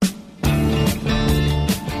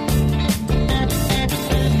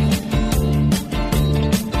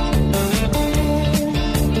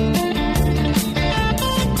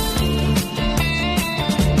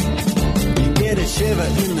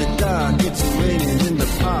swinging in the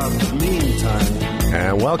pub meantime.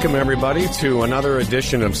 And welcome, everybody, to another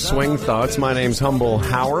edition of Swing Thoughts. My name's Humble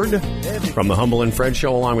Howard from the Humble and Fred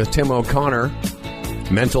Show, along with Tim O'Connor,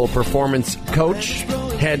 mental performance coach,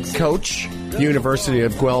 head coach, University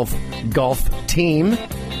of Guelph golf team,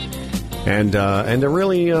 and a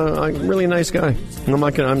really nice guy.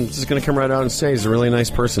 I'm just gonna come right out and say he's a really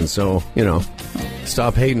nice person. So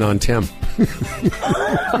stop hating on Tim.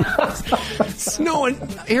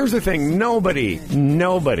 Here's the thing: nobody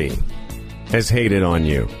has hated on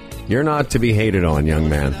you. You're not to be hated on, young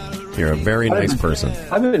man. You're a very nice person.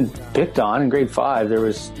 I've been picked on in grade 5.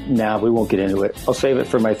 We won't get into it. I'll save it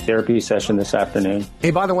for my therapy session this afternoon.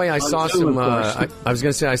 Hey, by the way, I saw some, I was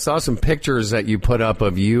going to say, I saw some pictures that you put up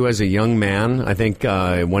of you as a young man. I think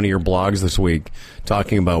one of your blogs this week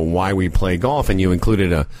talking about why we play golf, and you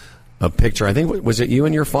included a picture. I think, was it you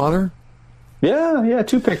and your father? Yeah,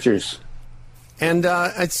 2 pictures. And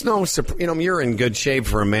it's no, you're in good shape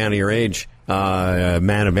for a man of your age. A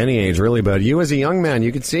man of any age, really, but you as a young man,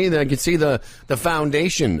 you could see the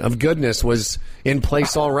foundation of goodness was in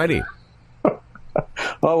place already.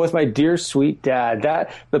 Oh, with my dear sweet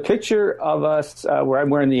dad. The picture of us where I'm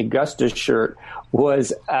wearing the Augusta shirt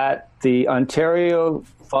was at the Ontario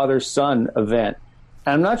Father-Son event.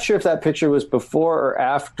 And I'm not sure if that picture was before or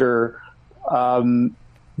after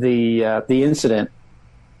the incident.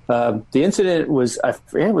 The incident was,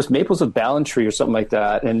 it was Maples of Ballantree or something like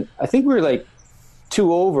that. And I think we were like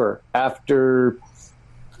 2 over after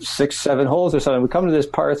 6-7 holes or something. We come to this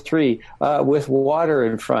par 3 with water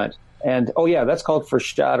in front. And, that's called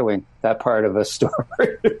foreshadowing, that part of a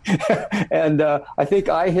story. And I think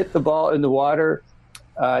I hit the ball in the water.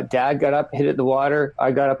 Dad got up, hit it in the water.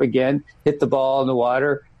 I got up again, hit the ball in the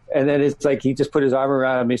water. And then it's like he just put his arm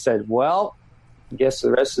around me and said, well, I guess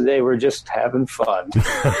the rest of the day we're just having fun.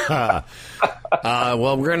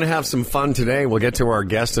 Well, we're going to have some fun today. We'll get to our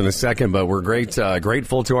guest in a second, but we're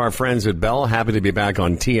grateful to our friends at Bell. Happy to be back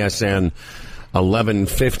on TSN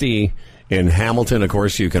 1150 in Hamilton. Of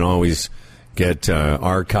course, you can always get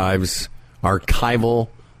archival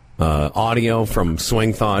audio from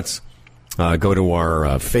Swing Thoughts. Go to our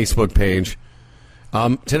Facebook page.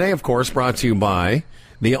 Today, of course, brought to you by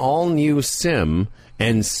the all-new Sim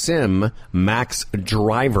and Sim Max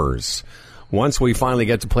drivers. Once we finally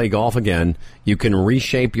get to play golf again, you can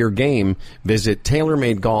reshape your game. Visit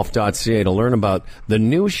TaylorMadeGolf.ca to learn about the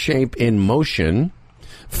new Shape in Motion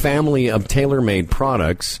family of TaylorMade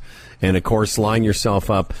products. And, of course, line yourself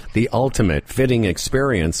up the ultimate fitting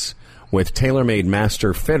experience with TaylorMade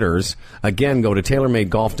Master Fitters. Again, go to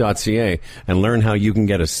TaylorMadeGolf.ca and learn how you can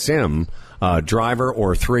get a Sim driver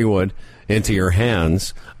or 3-wood into your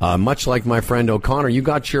hands. Much like my friend O'Connor, you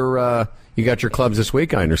got your clubs this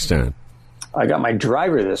week, I understand. I got my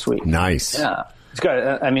driver this week. Nice. Yeah, it's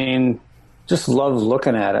got. Just love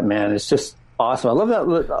looking at it, man. It's just awesome. I love that.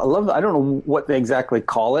 I don't know what they exactly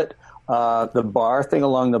call it. The bar thing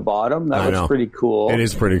along the bottom. That looks pretty cool. It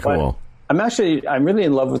is pretty cool. But I'm really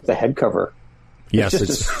in love with the head cover. Yes, it's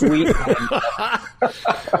just a sweet head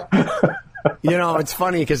cover. It's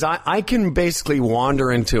funny because I can basically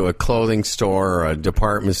wander into a clothing store or a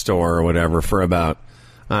department store or whatever for about,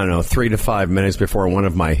 3 to 5 minutes before one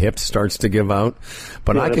of my hips starts to give out.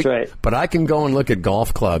 But I can go and look at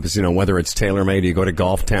golf clubs, whether it's TaylorMade, you go to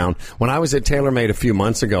Golf Town. When I was at TaylorMade a few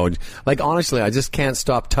months ago, honestly, I just can't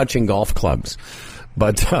stop touching golf clubs.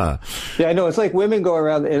 But I know it's like women go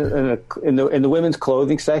around in the women's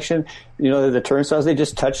clothing section. The turnstiles, they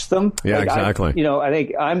just touch them. Yeah, exactly. I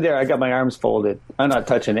think I'm there. I got my arms folded. I'm not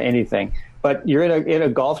touching anything. But you're in a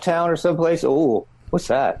golf town or someplace. Oh, what's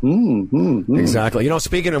that? Exactly.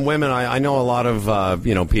 Speaking of women, I know a lot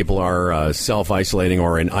of people are self-isolating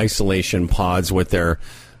or in isolation pods with their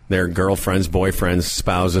girlfriends, boyfriends,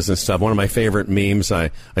 spouses, and stuff. One of my favorite memes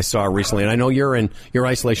I saw recently, and I know you're in your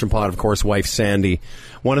isolation pod, of course, wife Sandy.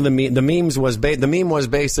 One of the meme was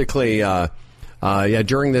basically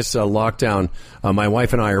during this lockdown, my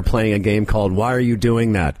wife and I are playing a game called "Why Are You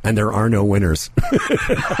Doing That?" and there are no winners.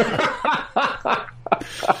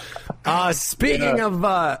 Speaking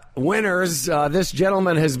of winners, this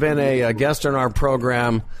gentleman has been a guest on our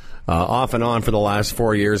program. Off and on for the last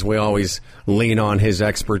 4 years. We always lean on his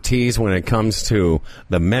expertise when it comes to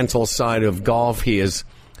the mental side of golf. He is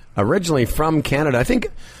originally from Canada.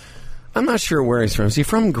 I'm not sure where he's from. Is he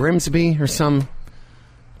from Grimsby or some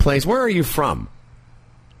place? Where are you from?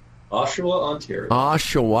 Oshawa, Ontario.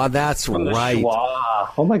 Oshawa, that's right. Oshawa.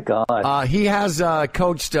 Oh, my God. He has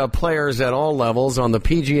coached players at all levels on the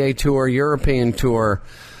PGA Tour, European Tour,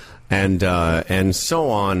 and so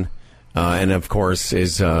on. And, of course,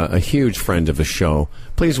 is a huge friend of the show.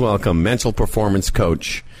 Please welcome mental performance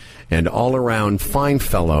coach and all-around fine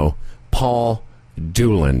fellow, Paul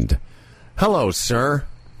Dooland. Hello, sir.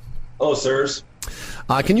 Oh, sirs.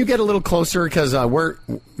 Can you get a little closer? Because we're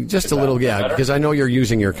just a little, because I know you're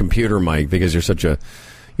using your computer mic because you're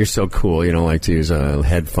so cool. You don't like to use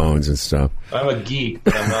headphones and stuff. I'm a geek,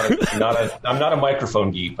 but I'm not a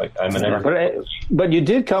microphone geek. I'm an but you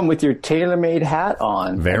did come with your TaylorMade hat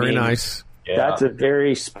on. Very nice. Yeah. That's a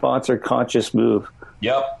very sponsor conscious move.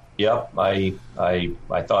 Yep. I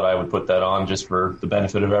thought I would put that on just for the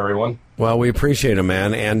benefit of everyone. Well, we appreciate it,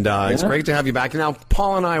 man, and it's great to have you back. Now,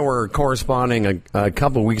 Paul and I were corresponding a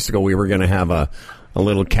couple of weeks ago. We were going to have a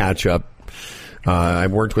little catch-up. I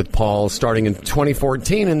worked with Paul starting in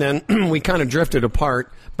 2014, and then we kind of drifted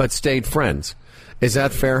apart, but stayed friends. Is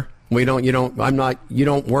that fair? You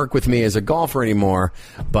don't work with me as a golfer anymore,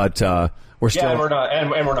 but we're still. Yeah,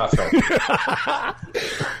 and we're not friends.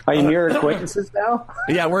 Are you near acquaintances now?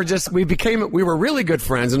 Yeah, we were really good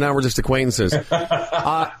friends, and now we're just acquaintances.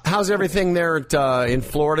 How's everything there in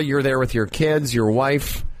Florida? You're there with your kids, your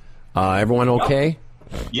wife, everyone okay?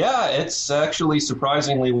 Yeah, it's actually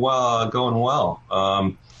surprisingly going well.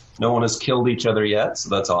 No one has killed each other yet, so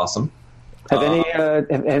that's awesome. Have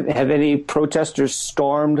any protesters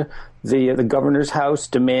stormed the governor's house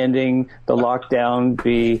demanding the lockdown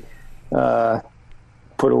be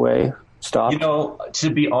put away, stopped? To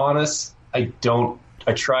be honest, I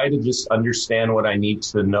try to just understand what I need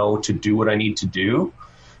to know to do what I need to do.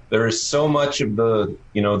 There is so much of the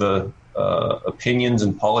opinions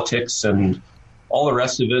and politics and all the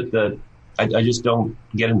rest of it that I just don't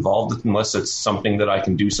get involved with unless it's something that I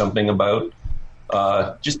can do something about.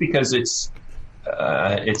 Just because it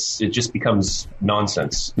just becomes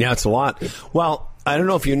nonsense. Yeah, it's a lot. Well, I don't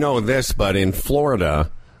know if you know this, but in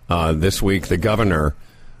Florida this week, the governor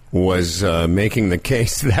was making the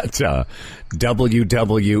case that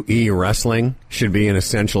WWE wrestling should be an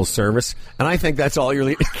essential service, and I think that's all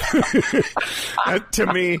you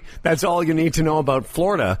to me, that's all you need to know about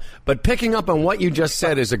Florida. But picking up on what you just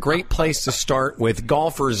said is a great place to start with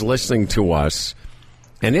golfers listening to us.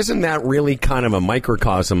 And isn't that really kind of a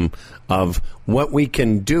microcosm of what we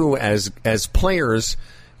can do as players?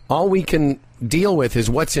 All we can deal with is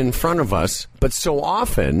what's in front of us, but so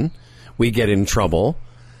often we get in trouble.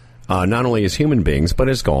 Not only as human beings, but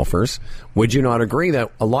as golfers. Would you not agree that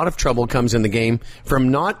a lot of trouble comes in the game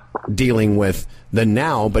from not dealing with the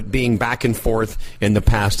now, but being back and forth in the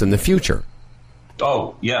past and the future?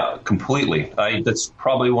 Oh, yeah, completely. That's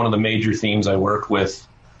probably one of the major themes I work with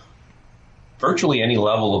virtually any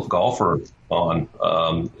level of golfer on,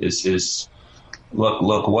 is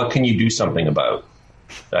look, what can you do something about?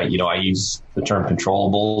 I use the term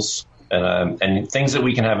controllables, and things that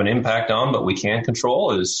we can have an impact on, but we can't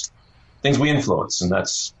control is things we influence, and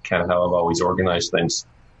that's kind of how I've always organized things.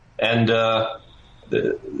 And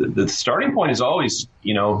the starting point is always,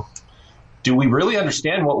 do we really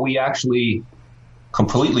understand what we actually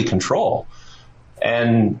completely control?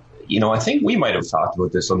 And I think we might have talked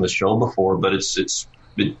about this on the show before, but it's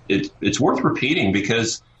worth repeating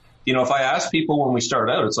because if I ask people when we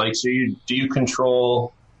start out, it's like, so do you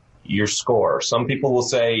control your score? Some people will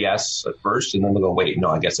say yes at first, and then they'll go, wait, no,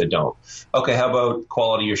 I guess I don't. Okay, how about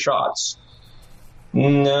quality of your shots?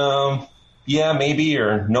 No, yeah, maybe,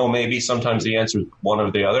 or no, maybe. Sometimes the answer is one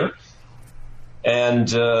or the other. And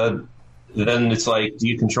then it's like, do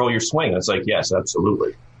you control your swing? It's like, yes,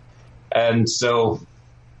 absolutely. And so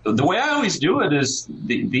the way I always do it is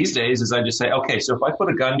these days is I just say, okay, so if I put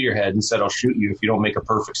a gun to your head and said, I'll shoot you if you don't make a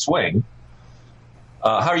perfect swing,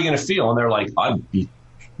 how are you going to feel? And they're like, I'd be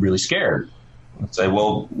really scared. I'd say,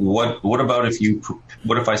 well, what about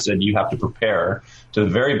what if I said you have to prepare to the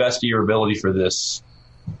very best of your ability for this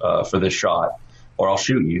shot, or I'll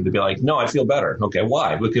shoot you? They'd be like, no, I feel better. Okay,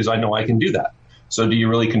 why? Because I know I can do that. So do you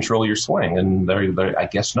really control your swing? And they're I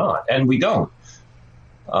guess not. And we don't.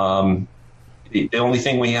 The only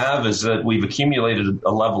thing we have is that we've accumulated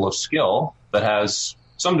a level of skill that has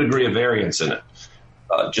some degree of variance in it.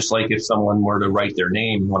 Just like if someone were to write their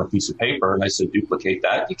name on a piece of paper and I said duplicate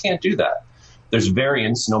that, you can't do that. There's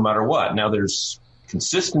variance no matter what. Now there's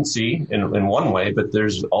consistency in one way, but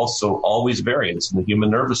there's also always variance in the human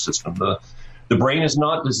nervous system. The brain is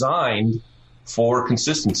not designed for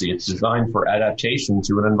consistency. It's designed for adaptation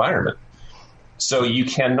to an environment. So you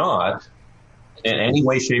cannot, in any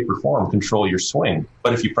way, shape, or form, control your swing.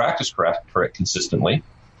 But if you practice correct consistently,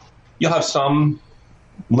 you'll have some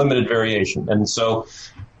limited variation. And so,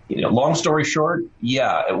 long story short,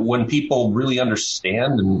 yeah, when people really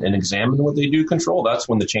understand and examine what they do control, that's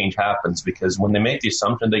when the change happens. Because when they make the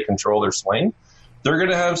assumption they control their swing, they're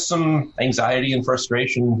going to have some anxiety and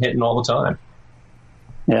frustration hitting all the time.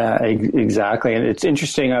 Yeah, exactly. And it's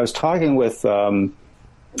interesting. I was talking with, God,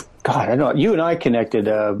 I don't know, you and I connected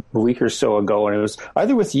a week or so ago, and it was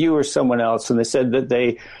either with you or someone else, and they said that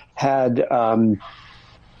they had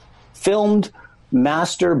filmed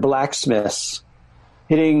master blacksmiths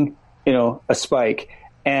hitting, a spike.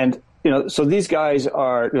 And, so these guys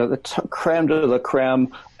are, the creme de la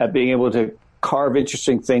creme at being able to carve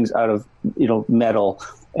interesting things out of, metal.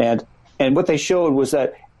 And what they showed was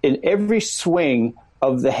that in every swing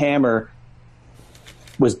of the hammer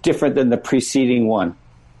was different than the preceding one.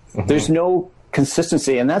 Mm-hmm. There's no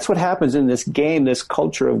consistency. And that's what happens in this game, this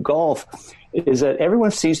culture of golf, is that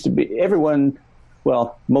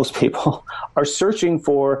most people are searching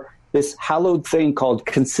for this hallowed thing called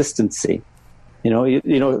consistency.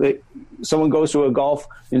 Someone goes to a golf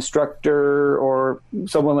instructor or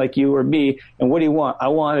someone like you or me, and what do you want? I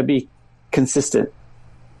want to be consistent.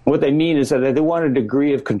 What they mean is that they want a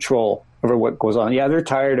degree of control over what goes on. Yeah, they're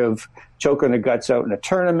tired of choking the guts out in a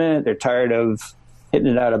tournament. They're tired of hitting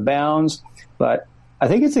it out of bounds. But I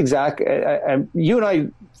think it's you and I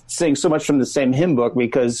sing so much from the same hymn book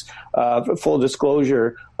because, full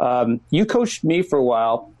disclosure, you coached me for a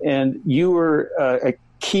while, and you were a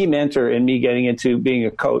key mentor in me getting into being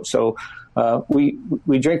a coach. So we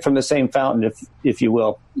drink from the same fountain, if you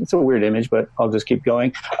will. It's a weird image, but I'll just keep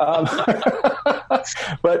going.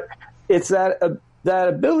 But it's that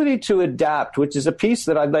ability to adapt, which is a piece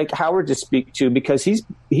that I'd like Howard to speak to, because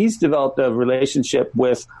he's developed a relationship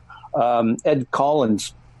with Ed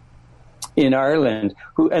Collins in Ireland,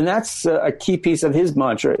 and that's a key piece of his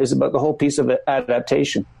mantra, is about the whole piece of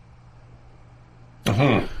adaptation.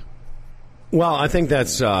 Uh-huh. Well, I think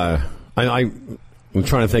that's I'm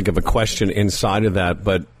trying to think of a question inside of that,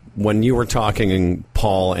 but when you were talking,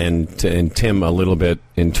 Paul and Tim, a little bit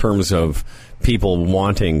in terms of people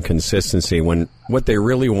wanting consistency, when what they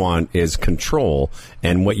really want is control,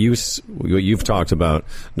 and what you've talked about,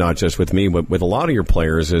 not just with me, but with a lot of your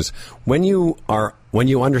players, is when you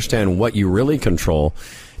understand what you really control,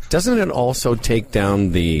 doesn't it also take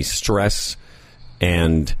down the stress,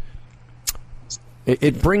 and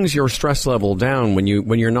it brings your stress level down when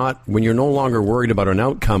you're no longer worried about an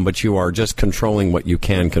outcome, but you are just controlling what you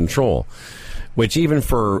can control. Which even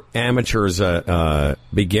for amateurs,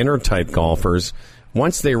 beginner type golfers,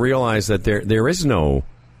 once they realize that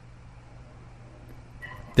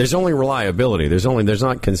there's only reliability, there's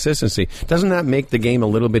not consistency, doesn't that make the game a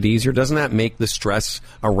little bit easier? Doesn't that make the stress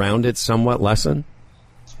around it somewhat lessen?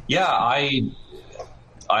 Yeah, I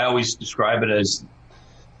always describe it as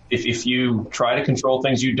if you try to control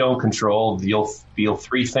things you don't control, you'll feel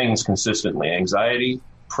three things consistently: anxiety,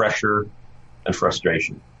 pressure, and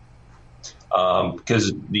frustration.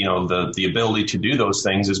 Because the ability to do those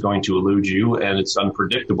things is going to elude you, and it's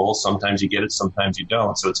unpredictable. Sometimes you get it, sometimes you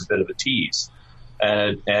don't. So it's a bit of a tease,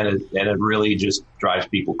 and it really just drives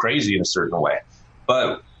people crazy in a certain way.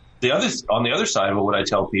 But on the other side of it, what I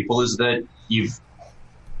tell people is that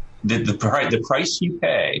the price you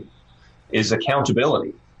pay is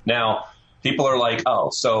accountability. Now, people are like, oh,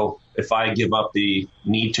 so if I give up the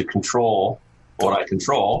need to control what I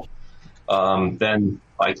control, then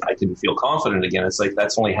I can feel confident again. It's like,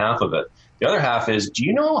 that's only half of it. The other half is, do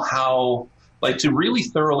you know how, to really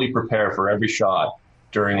thoroughly prepare for every shot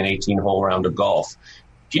during an 18-hole round of golf,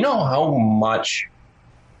 do you know how much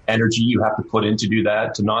energy you have to put in to do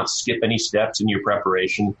that, to not skip any steps in your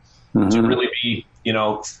preparation, to really be,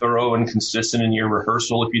 thorough and consistent in your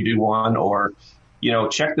rehearsal if you do one, or,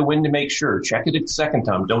 check the wind to make sure, check it a second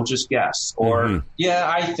time, don't just guess. Or,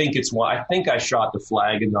 I think I shot the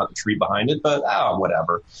flag and not the tree behind it, but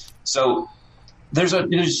whatever. So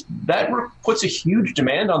that puts a huge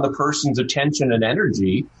demand on the person's attention and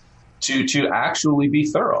energy to actually be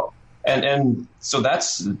thorough. And so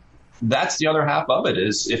that's the other half of it,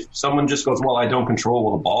 is if someone just goes, well, I don't control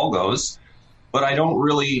where the ball goes, but I don't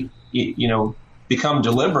really, become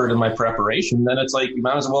deliberate in my preparation, then it's like, you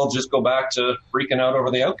might as well just go back to freaking out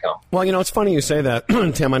over the outcome. Well, it's funny you say that,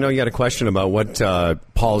 Tim. I know you had a question about what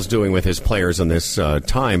Paul's doing with his players in this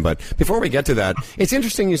time, but before we get to that, it's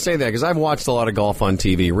interesting you say that, because I've watched a lot of golf on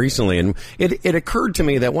TV recently, and it occurred to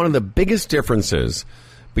me that one of the biggest differences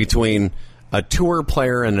between a tour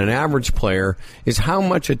player and an average player is how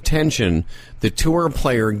much attention the tour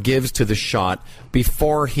player gives to the shot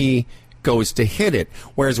before he goes to hit it.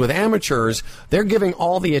 Whereas with amateurs, they're giving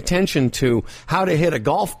all the attention to how to hit a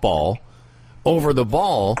golf ball over the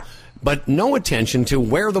ball, but no attention to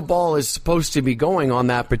where the ball is supposed to be going on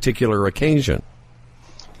that particular occasion.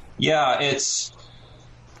 Yeah,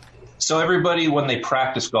 so everybody, when they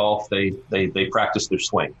practice golf, they practice their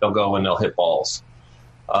swing. They'll go and they'll hit balls.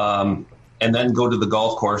 and then go to the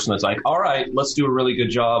golf course and it's like, all right, let's do a really good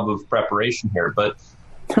job of preparation here. But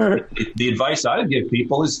the advice I would give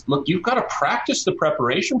people is, look, you've got to practice the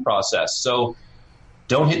preparation process. So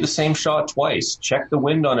don't hit the same shot twice. Check the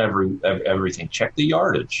wind on everything. Check the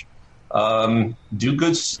yardage. Do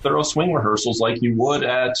good, thorough swing rehearsals like you would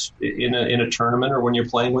in a tournament or when you're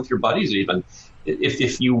playing with your buddies even.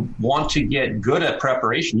 If you want to get good at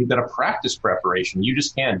preparation, you've got to practice preparation. You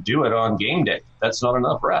just can't do it on game day. That's not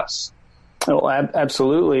enough reps. Oh,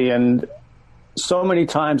 absolutely. And so many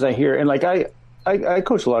times I hear, and like I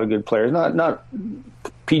coach a lot of good players, not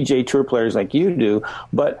PGA Tour players like you do,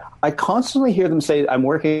 but I constantly hear them say, I'm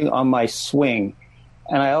working on my swing.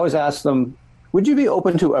 And I always ask them, would you be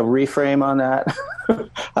open to a reframe on that?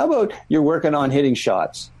 How about you're working on hitting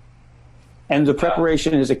shots? And the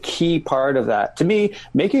preparation is a key part of that. To me,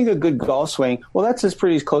 making a good golf swing, well, that's as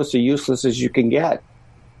pretty close to useless as you can get.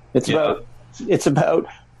 It's about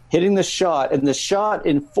hitting the shot, and the shot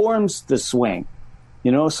informs the swing.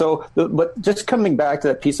 So, but just coming back to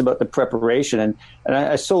that piece about the preparation, and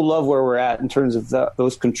I so love where we're at in terms of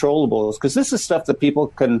those controllables, because this is stuff that people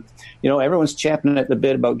can, everyone's champing at the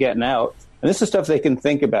bit about getting out, and this is stuff they can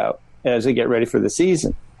think about as they get ready for the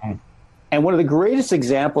season. And one of the greatest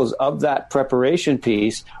examples of that preparation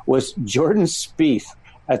piece was Jordan Spieth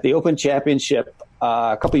at the Open Championship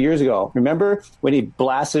a couple of years ago. Remember when he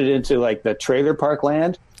blasted into like the trailer park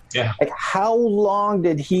land? Yeah. Like, how long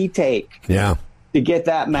did he take? Yeah. To get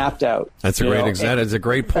that mapped out. That's a great example. That's a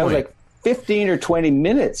great point. That was like 15 or 20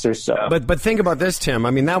 minutes or so. But think about this, Tim.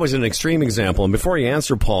 I mean, that was an extreme example. And before you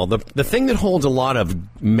answer, Paul, the thing that holds a lot of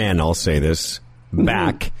men, I'll say this,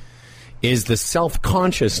 back is the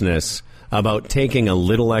self-consciousness about taking a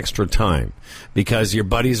little extra time because your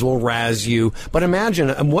buddies will razz you. But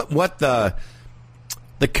imagine what the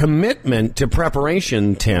commitment to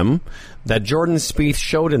preparation, Tim, that Jordan Spieth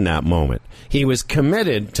showed in that moment. He was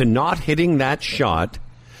committed to not hitting that shot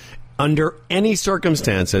under any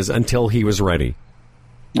circumstances until he was ready.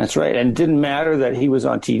 That's right. And it didn't matter that he was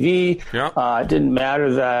on TV. Yeah. It didn't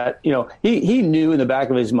matter that, he knew in the back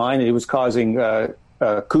of his mind that he was causing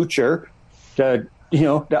Kuchar to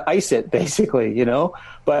ice it, basically,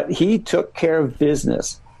 But he took care of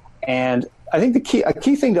business. And I think a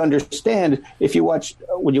key thing to understand,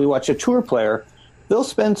 when you watch a tour player, they'll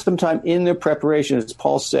spend some time in their preparation, as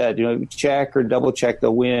Paul said, check or double check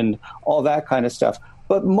the wind, all that kind of stuff.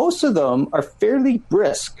 But most of them are fairly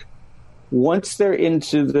brisk once they're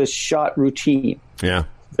into the shot routine. Yeah.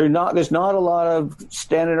 There's not a lot of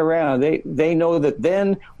standing around. They know that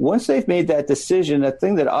then once they've made that decision, that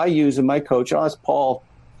thing that I use in my coach, I'll ask Paul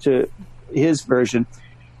to his version.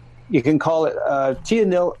 You can call it Pia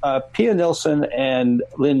Nilsson and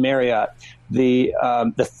Lynn Marriott, the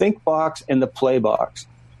think box and the play box.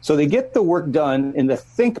 So they get the work done in the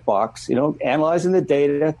think box, analyzing the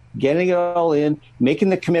data, getting it all in, making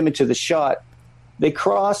the commitment to the shot. They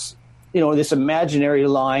cross, this imaginary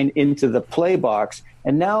line into the play box,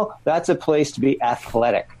 and now that's a place to be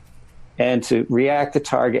athletic and to react to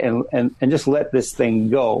target and just let this thing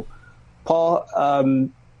go. Paul,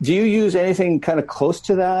 do you use anything kind of close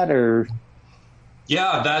to that, or?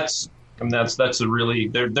 Yeah, that's a really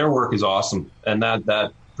their work is awesome, and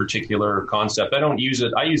that particular concept, I don't use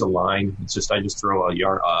it. I use a line. It's just I just throw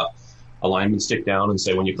a lineman stick down and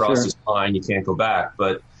say when you cross this line, you can't go back.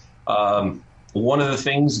 But one of the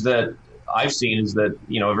things that I've seen is that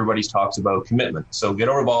everybody talks about commitment. So get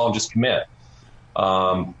over the ball and just commit.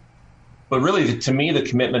 But really, to me, the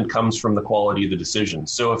commitment comes from the quality of the decision.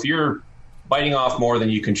 So if you're biting off more than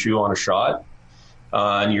you can chew on a shot,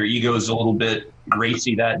 and your ego is a little bit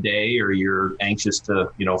racy that day, or you're anxious to,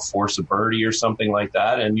 force a birdie or something like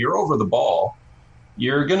that, and you're over the ball,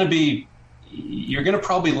 you're going to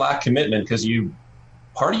probably lack commitment because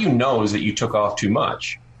part of you knows that you took off too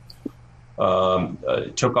much,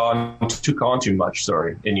 took on too much,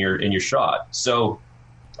 in your shot. So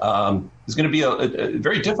it's going to be a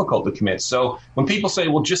very difficult to commit. So when people say,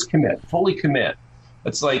 well, just commit, fully commit,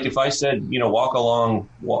 it's like if I said, walk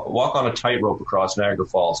on a tightrope across Niagara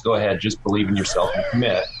Falls. Go ahead, just believe in yourself and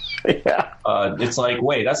commit. Yeah. It's like,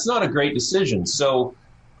 wait, that's not a great decision. So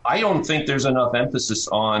I don't think there's enough emphasis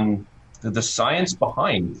on the science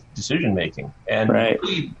behind decision making, and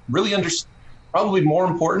really probably more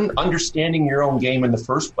important, understanding your own game in the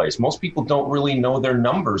first place. Most people don't really know their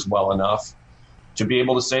numbers well enough to be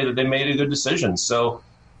able to say that they made a good decision. So,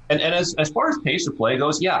 and as far as pace of play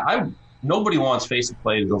goes, nobody wants pace of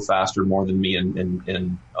play to go faster more than me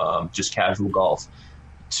in just casual golf.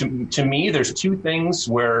 To me, there's two things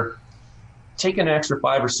where taking an extra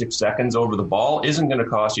 5 or 6 seconds over the ball isn't going to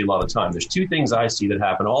cost you a lot of time. There's two things I see that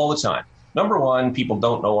happen all the time. number one, people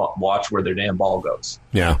don't watch where their damn ball goes.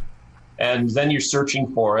 Yeah. And then you're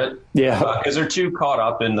searching for it. Yeah. Because they're too caught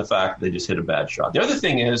up in the fact that they just hit a bad shot. The other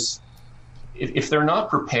thing is, if they're not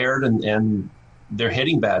prepared and they're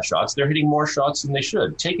hitting bad shots, they're hitting more shots than they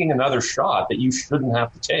should. Taking another shot that you shouldn't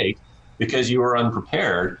have to take because you were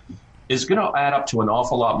unprepared is going to add up to an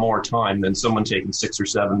awful lot more time than someone taking 6 or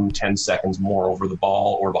 7, 10 seconds more over the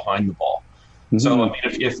ball or behind the ball. Mm-hmm. So, I mean,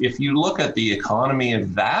 if you look at the economy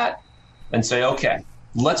of that and say, okay,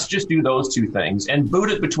 let's just do those two things and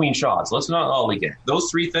boot it between shots. Let's not lollygag.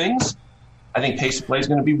 Those three things, I think pace of play is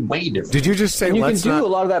going to be way different. Did you just say you can do a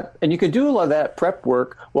lot of that, and you can do a lot of that prep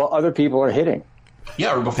work while other people are hitting?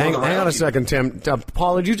 Yeah, or before hang on a second, Tim.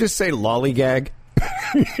 Paul, did you just say lollygag?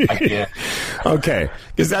 I did. Okay,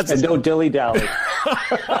 because that's and don't dilly dally.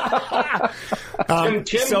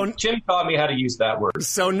 Tim taught me how to use that word.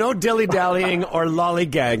 So no dilly dallying or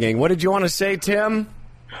lollygagging. What did you want to say, Tim?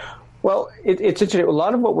 Well, it's interesting. A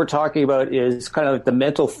lot of what we're talking about is kind of like the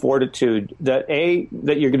mental fortitude that A,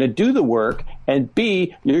 that you're going to do the work, and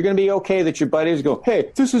B, you're going to be okay that your buddies go,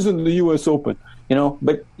 hey, this isn't the U.S. Open.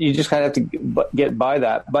 But you just kind of have to get by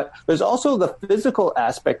that. But there's also the physical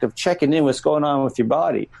aspect of checking in what's going on with your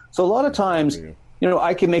body. So a lot of times,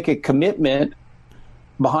 I can make a commitment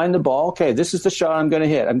behind the ball. Okay, this is the shot I'm going to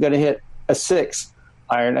hit. I'm going to hit a 6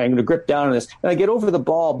 iron. I'm going to grip down on this. And I get over the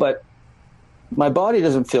ball, but my body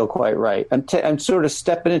doesn't feel quite right. I'm sort of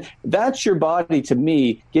stepping in. That's your body, to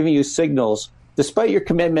me, giving you signals. Despite your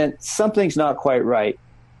commitment, something's not quite right.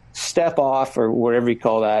 Step off, or whatever you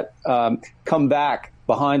call that, come back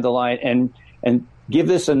behind the line and give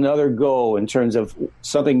this another go in terms of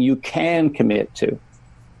something you can commit to.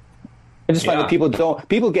 I just find that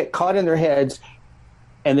people get caught in their heads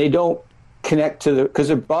and they don't connect to because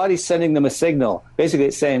their body's sending them a signal. Basically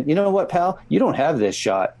it's saying, you know what, pal, you don't have this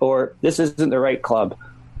shot, or this isn't the right club.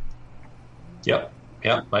 Yep,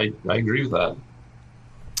 I agree with that.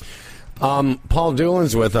 Paul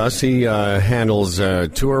Doolan's with us. He handles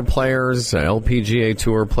tour players, LPGA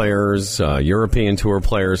tour players, European tour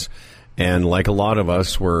players, and like a lot of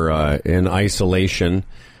us, we're in isolation.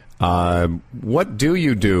 What do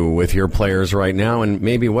you do with your players right now, and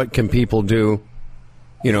maybe what can people do,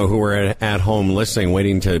 who are at home listening,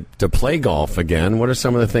 waiting to play golf again? What are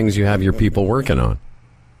some of the things you have your people working on?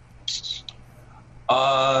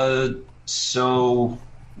 So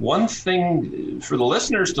one thing for the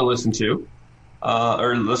listeners to listen to,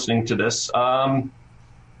 or listening to this,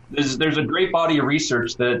 there's a great body of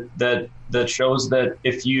research that shows that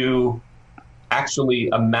if you actually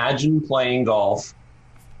imagine playing golf,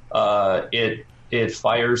 it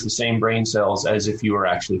fires the same brain cells as if you were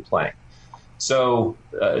actually playing. So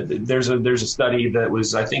there's a study that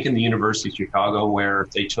was, I think, in the University of Chicago, where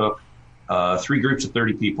they took 3 groups of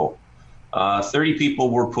 30 people. 30 people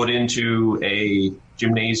were put into a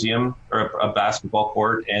gymnasium or a basketball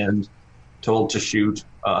court and told to shoot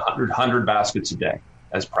 100 baskets a day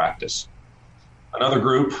as practice. Another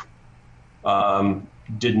group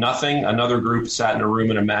did nothing. Another group sat in a room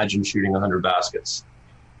and imagined shooting 100 baskets.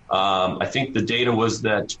 I think the data was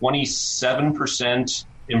that 27%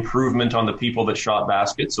 improvement on the people that shot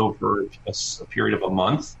baskets over a period of a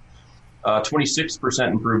month. 26%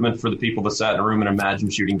 improvement for the people that sat in a room and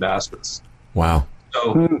imagined shooting baskets. Wow.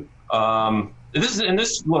 So this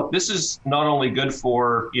is not only good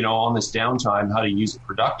for, on this downtime, how to use it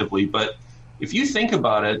productively, but if you think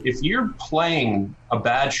about it, if you're playing a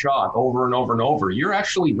bad shot over and over and over, you're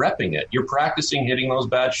actually repping it. You're practicing hitting those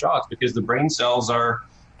bad shots because the brain cells are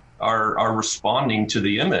responding to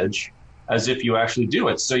the image as if you actually do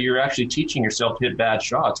it. So you're actually teaching yourself to hit bad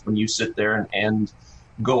shots when you sit there and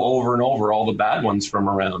go over and over all the bad ones from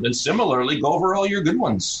around. And similarly, go over all your good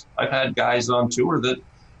ones. I've had guys on tour that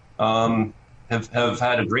have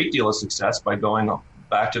had a great deal of success by going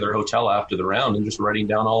back to their hotel after the round and just writing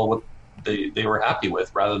down all what they were happy with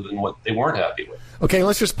rather than what they weren't happy with. Okay,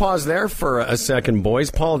 let's just pause there for a second,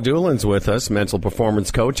 boys. Paul Doolan's with us, mental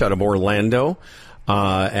performance coach out of Orlando.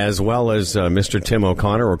 As well as Mr. Tim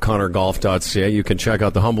O'Connor, o'connorgolf.ca. You can check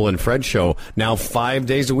out the Humble and Fred show now 5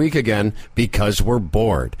 days a week again because we're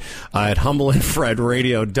bored at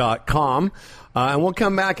humbleandfredradio.com. And we'll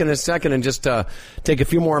come back in a second and just take a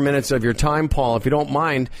few more minutes of your time, Paul. If you don't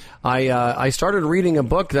mind, I started reading a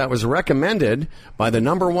book that was recommended by the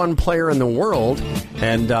 #1 player in the world,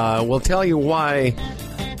 and we'll tell you why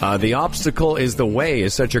The Obstacle is the Way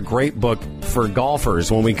is such a great book for golfers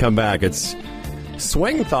when we come back. It's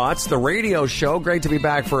Swing Thoughts, the radio show. Great to be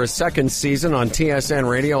back for a second season on TSN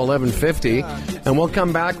Radio 1150. And we'll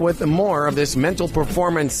come back with more of this mental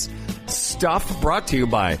performance stuff brought to you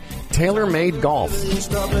by TaylorMade Golf. You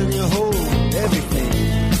stop and you hold everything.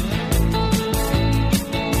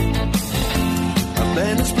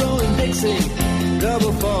 band is blowing Dixie,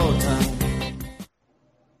 double fall time.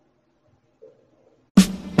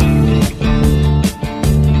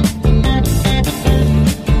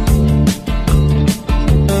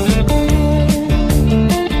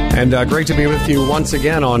 And great to be with you once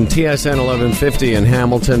again on TSN 1150 in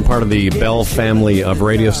Hamilton, part of the Bell family of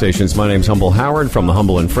radio stations. My name's Humble Howard from the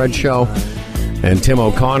Humble and Fred Show. And Tim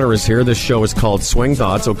O'Connor is here. This show is called Swing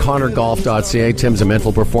Thoughts. O'ConnorGolf.ca. Tim's a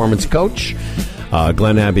mental performance coach.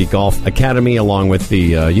 Glen Abbey Golf Academy, along with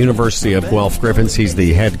the University of Guelph Griffins. He's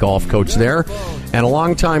the head golf coach there. And a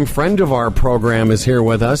longtime friend of our program is here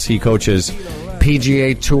with us. He coaches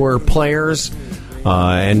PGA Tour players.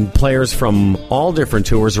 And players from all different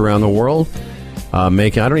tours around the world. I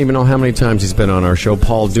don't even know how many times he's been on our show.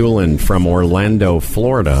 Paul Doolin from Orlando,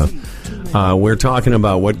 Florida. We're talking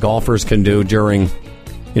about what golfers can do during,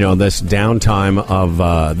 this downtime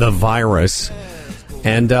of the virus.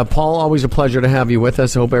 And Paul, always a pleasure to have you with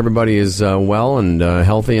us. I hope everybody is well and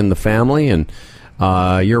healthy in the family. And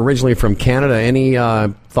you're originally from Canada. Any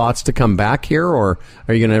thoughts to come back here, or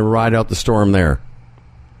are you going to ride out the storm there?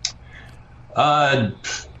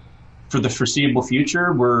 For the foreseeable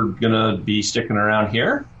future, we're gonna be sticking around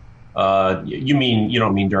here. You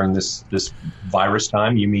don't mean during this virus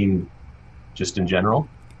time? You mean just in general?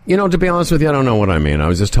 To be honest with you, I don't know what I mean. I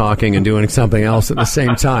was just talking and doing something else at the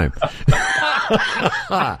same time.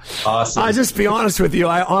 Awesome. I'll just be honest with you.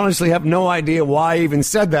 I honestly have no idea why I even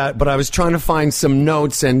said that, but I was trying to find some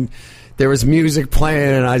notes and there was music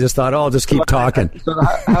playing, and I just thought, I'll just keep talking. So,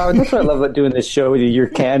 Howard, that's what I love about doing this show with you, your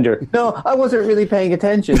candor. No, I wasn't really paying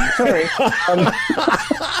attention. Sorry.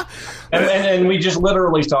 And we just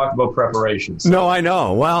literally talked about preparations. No, I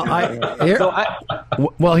know. Well,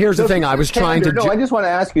 here's the thing. I was trying to... I just want to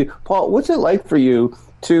ask you, Paul, what's it like for you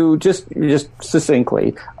to just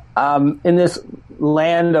succinctly, in this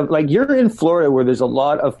land of, you're in Florida where there's a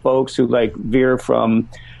lot of folks who, veer from...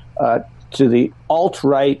 to the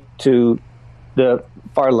alt-right, to the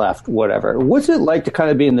far left, whatever. What's it like to kind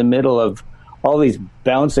of be in the middle of all these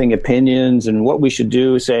bouncing opinions and what we should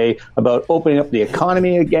do, say, about opening up the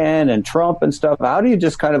economy again and Trump and stuff? How do you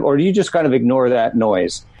just or do you just kind of ignore that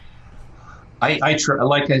noise? I try,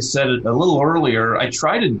 like I said a little earlier, I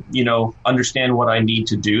try to, understand what I need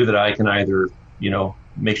to do, that I can either,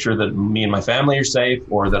 make sure that me and my family are safe,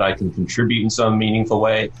 or that I can contribute in some meaningful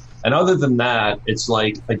way. And other than that, it's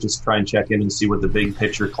like I just try and check in and see what the big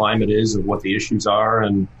picture climate is of what the issues are.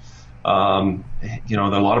 And, there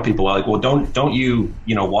are a lot of people are like, well, don't you,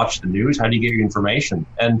 watch the news? How do you get your information?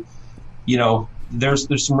 And, there's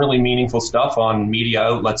some really meaningful stuff on media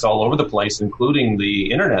outlets all over the place, including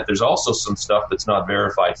the internet. There's also some stuff that's not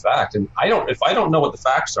verified fact. And if I don't know what the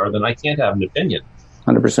facts are, then I can't have an opinion.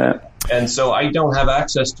 100%. And so I don't have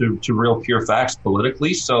access to real pure facts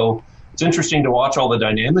politically. So it's interesting to watch all the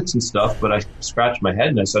dynamics and stuff, but I scratched my head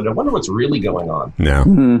and I said, I wonder what's really going on. Yeah.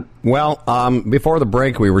 Mm-hmm. Well, before the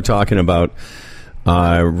break, we were talking about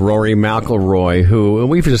Rory McIlroy, who, and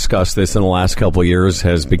we've discussed this in the last couple of years,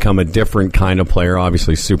 has become a different kind of player,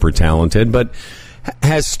 obviously super talented, but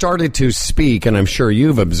has started to speak, and I'm sure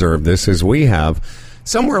you've observed this as we have.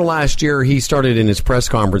 Somewhere last year, he started in his press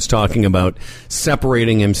conference talking about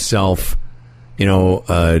separating himself,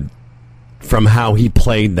 from how he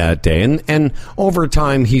played that day. And over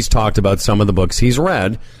time, he's talked about some of the books he's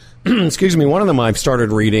read. Excuse me, one of them I've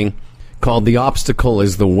started reading called The Obstacle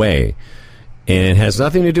is the Way. And it has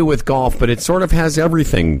nothing to do with golf, but it sort of has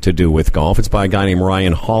everything to do with golf. It's by a guy named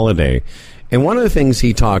Ryan Holiday. And one of the things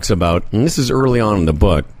he talks about, and this is early on in the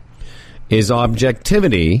book, is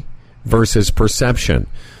objectivity versus perception.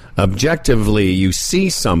 Objectively, you see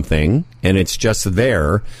something, and it's just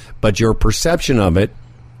there, but your perception of it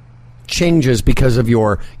changes because of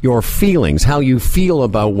your feelings. How you feel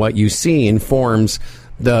about what you see informs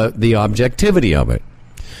the objectivity of it.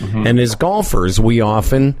 Mm-hmm. And as golfers, we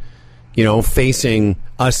often, facing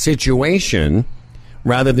a situation,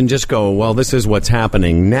 rather than just go, well, this is what's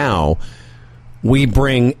happening now, we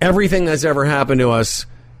bring everything that's ever happened to us,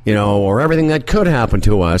 or everything that could happen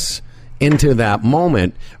to us into that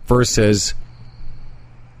moment, versus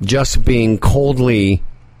just being coldly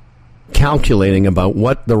calculating about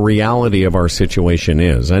what the reality of our situation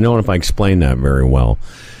is. I don't know if I explained that very well.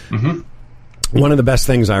 Mm-hmm. One of the best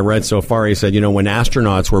things I read so far, he said, when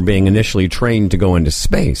astronauts were being initially trained to go into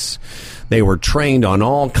space, they were trained on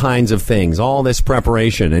all kinds of things, all this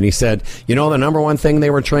preparation. And he said, the number one thing they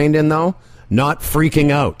were trained in, though? Not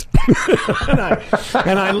freaking out.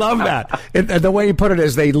 and I love that. The way he put it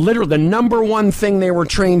is the number one thing they were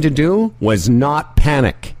trained to do was not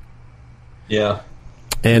panic. Yeah.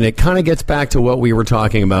 And it kind of gets back to what we were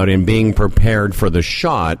talking about in being prepared for the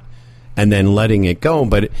shot and then letting it go.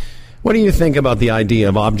 But what do you think about the idea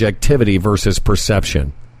of objectivity versus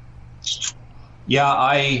perception? Yeah,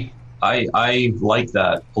 I like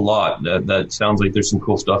that a lot. That sounds like there's some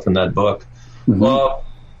cool stuff in that book. Mm-hmm. Well,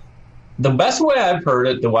 the best way I've heard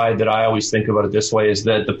it, the way that I always think about it this way, is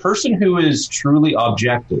that the person who is truly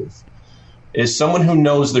objective is someone who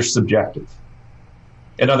knows they're subjective.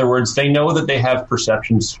 In other words, they know that they have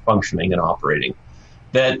perceptions functioning and operating,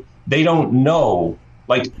 that they don't know,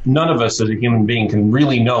 like none of us as a human being can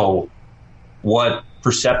really know what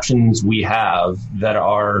perceptions we have that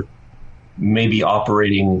are maybe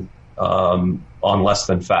operating on less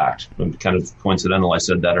than fact. Kind of coincidental, I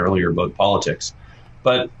said that earlier about politics.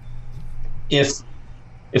 But if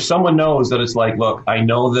someone knows that it's like, look, I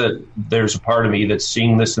know that there's a part of me that's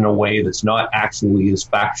seeing this in a way that's not actually as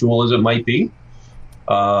factual as it might be.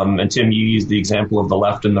 And Tim, you used the example of the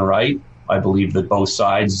left and the right. I believe that both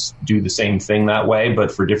sides do the same thing that way,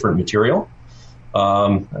 but for different material.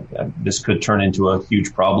 This could turn into a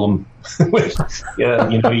huge problem with,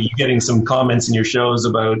 you getting some comments in your shows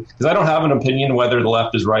about, because I don't have an opinion whether the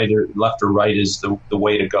left or right is the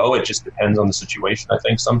way to go. It just depends on the situation, I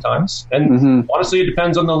think, sometimes. And honestly, it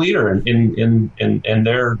depends on the leader and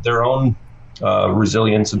their own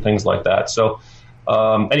resilience and things like that. So,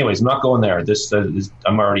 anyways, I'm not going there.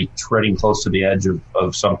 I'm already treading close to the edge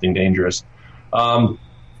of something dangerous.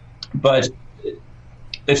 But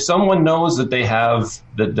if someone knows that they have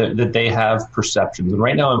that they have perceptions, and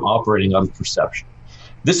right now I'm operating on perception.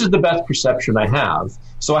 This is the best perception I have,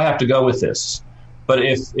 so I have to go with this. But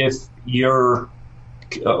if you're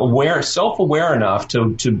self-aware enough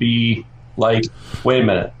to be like, wait a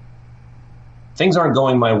minute, things aren't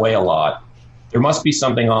going my way a lot. There must be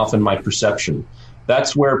something off in my perception.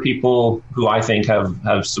 That's where people who I think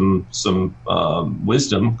have some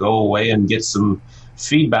wisdom go away and get some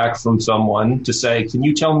feedback from someone to say, can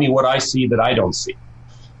you tell me what I see that I don't see?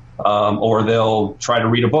 Or they'll try to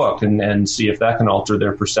read a book and see if that can alter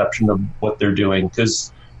their perception of what they're doing.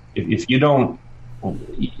 Because if you don't,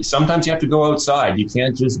 sometimes you have to go outside. You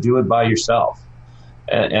can't just do it by yourself.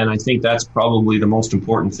 And I think that's probably the most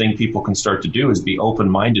important thing people can start to do, is be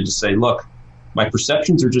open-minded to say, look, my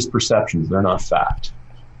perceptions are just perceptions. They're not fact.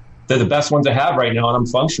 They're the best ones I have right now, and I'm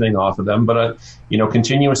functioning off of them. But,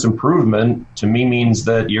 continuous improvement to me means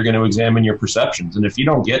that you're going to examine your perceptions. And if you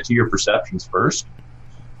don't get to your perceptions first,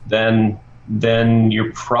 then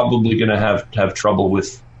you're probably going to have trouble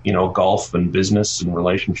with, golf and business and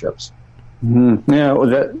relationships. Mm-hmm. Yeah,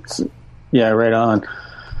 well, right on.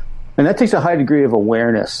 And that takes a high degree of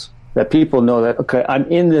awareness, that people know that, okay, I'm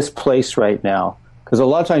in this place right now. Because a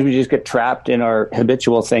lot of times we just get trapped in our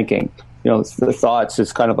habitual thinking. The thoughts,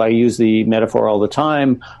 it's kind of, I use the metaphor all the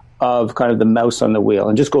time of kind of the mouse on the wheel,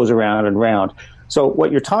 and just goes around and round. So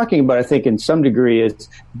what you're talking about, I think, in some degree is,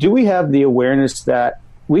 do we have the awareness that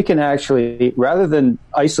we can actually, rather than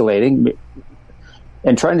isolating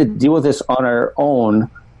and trying to deal with this on our own,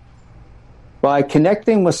 by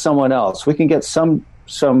connecting with someone else, we can get some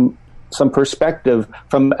perspective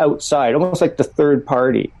from outside, almost like the third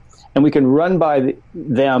party. And we can run by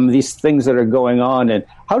them these things that are going on, and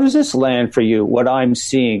how does this land for you? What I'm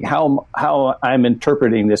seeing, how I'm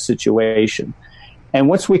interpreting this situation, and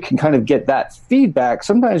once we can kind of get that feedback,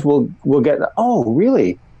 sometimes we'll get, oh,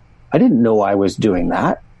 really? I didn't know I was doing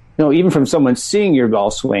that. Even from someone seeing your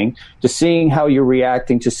golf swing to seeing how you're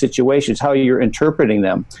reacting to situations, how you're interpreting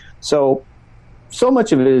them. So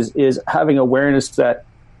much of it is having awareness that,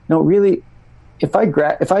 really, if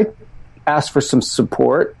I ask for some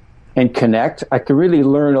support and connect, I can really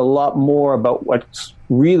learn a lot more about what's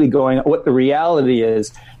really going on, what the reality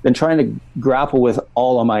is, than trying to grapple with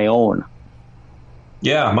all on my own.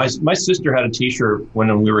 Yeah, my sister had a T-shirt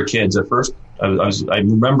when we were kids. At first, I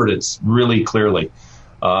remembered it really clearly,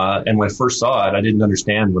 and when I first saw it, I didn't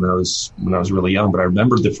understand when I was really young. But I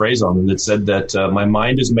remembered the phrase on it that said that my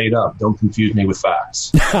mind is made up. Don't confuse me with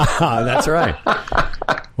facts. That's right.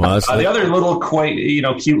 Well, the other little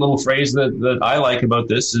cute little phrase that I like about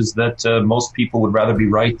this is that most people would rather be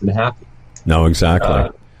right than happy. No, exactly.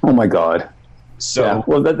 Oh my God. So, yeah.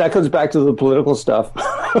 Well, that comes back to the political stuff.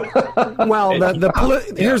 Well,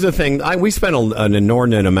 here's the thing. We spent an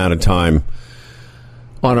inordinate amount of time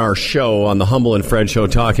on our show, on the Humble and Fred show,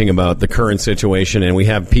 talking about the current situation, and we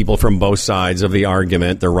have people from both sides of the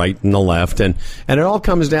argument, the right and the left, and it all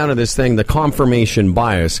comes down to this thing, the confirmation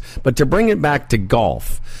bias. But to bring it back to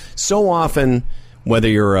golf, so often, whether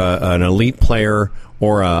you're an elite player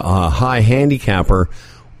or a high handicapper,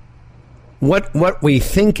 what we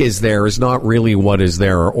think is there is not really what is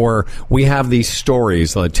there, or we have these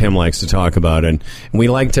stories that Tim likes to talk about, and we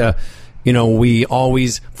like to we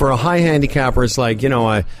always, for a high handicapper, it's like,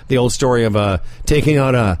 the old story of taking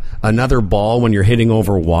out another ball when you're hitting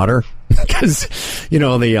over water. Because, what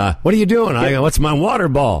are you doing? I go, what's my water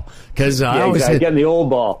ball? Because I always getting the old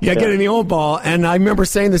ball. Yeah, getting the old ball. And I remember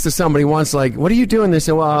saying this to somebody once, like, what are you doing? They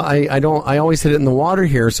said, well, I always hit it in the water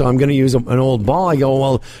here, so I'm going to use an old ball. I go,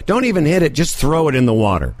 well, don't even hit it, just throw it in the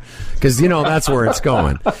water. Because, that's where it's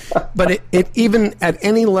going. But it even at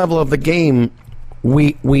any level of the game,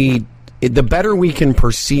 the better we can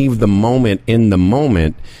perceive the moment in the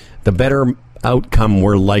moment, the better outcome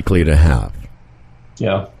we're likely to have.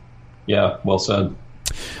 Yeah, well said.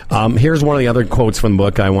 Here's one of the other quotes from the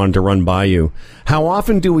book I wanted to run by you. How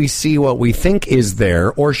often do we see what we think is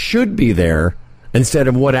there or should be there instead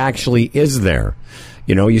of what actually is there?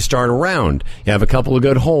 You start a round, you have a couple of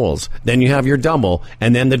good holes, then you have your double,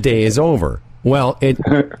 and then the day is over. Well,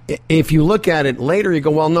 if you look at it later, you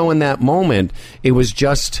go, well, no, in that moment, it was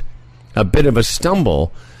just a bit of a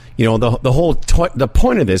stumble. The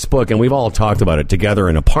point of this book, and we've all talked about it together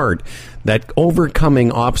and apart, that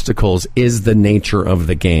overcoming obstacles is the nature of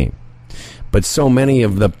the game. But so many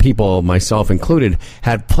of the people, myself included,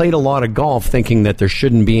 had played a lot of golf thinking that there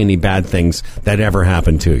shouldn't be any bad things that ever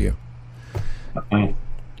happen to you.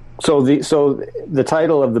 So the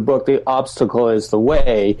title of the book, The Obstacle is the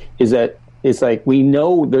Way, is that it's like we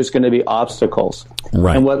know there's going to be obstacles.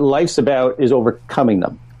 Right. And what life's about is overcoming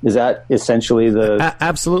them. Is that essentially the...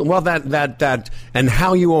 Absolutely. Well, that and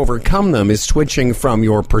how you overcome them is switching from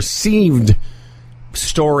your perceived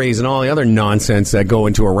stories and all the other nonsense that go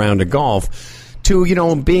into a round of golf to,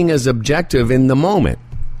 being as objective in the moment.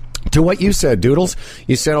 To what you said, Doodles,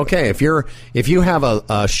 you said, okay, if you have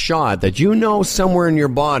a shot that somewhere in your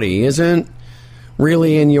body isn't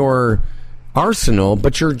really in your arsenal,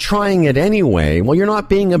 but you're trying it anyway, well, you're not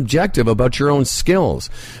being objective about your own skills.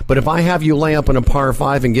 But if I have you lay up on a par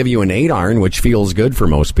 5 and give you an 8-iron, which feels good for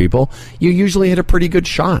most people, you usually hit a pretty good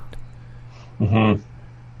shot. Mm-hmm.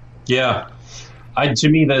 Yeah. To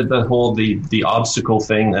me, the whole the obstacle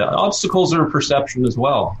thing, obstacles are a perception as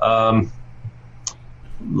well.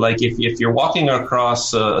 Like if you're walking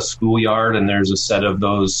across a schoolyard and there's a set of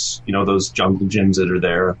those jungle gyms that are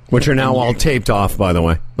there, which are now all taped off, by the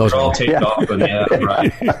way. Those are all taped off, and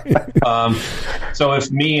right. So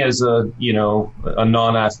if me as a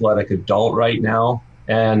non-athletic adult right now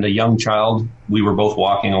and a young child, we were both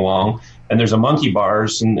walking along, and there's a monkey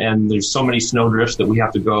bars, and there's so many snowdrifts that we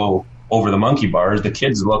have to go over the monkey bars. The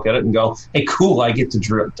kids look at it and go, "Hey, cool! I get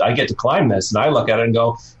to climb this," and I look at it and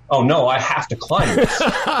go, "Oh no, I have to climb this."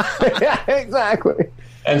 Yeah, exactly.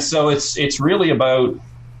 And so it's really about,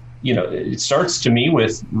 it starts to me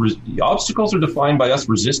with obstacles are defined by us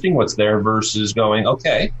resisting what's there versus going,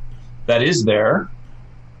 okay, that is there.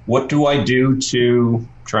 What do I do to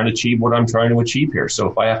try and achieve what I'm trying to achieve here? So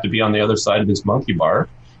if I have to be on the other side of this monkey bar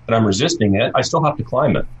and I'm resisting it, I still have to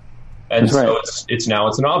climb it. And That's so right. it's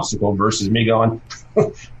an obstacle versus me going,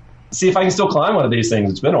 see if I can still climb one of these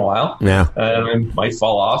things. It's been a while. Yeah. I might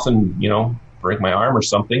fall off and, break my arm or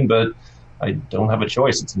something, but I don't have a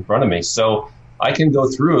choice. It's in front of me. So I can go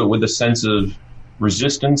through it with a sense of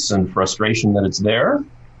resistance and frustration that it's there,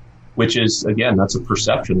 which is, again, that's a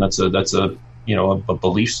perception. That's a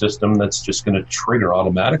belief system that's just going to trigger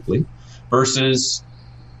automatically versus,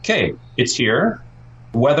 okay, it's here.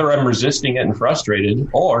 Whether I'm resisting it and frustrated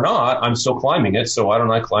or not, I'm still climbing it. So why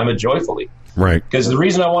don't I climb it joyfully? Right. Because the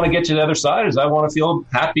reason I want to get to the other side is I want to feel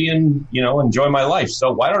happy and, enjoy my life.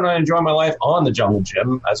 So why don't I enjoy my life on the jungle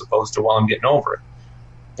gym as opposed to while I'm getting over it?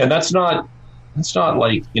 And that's not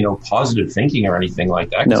like, positive thinking or anything like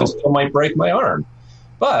that, because it still might break my arm.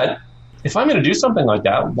 But if I'm going to do something like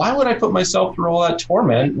that, why would I put myself through all that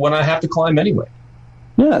torment when I have to climb anyway?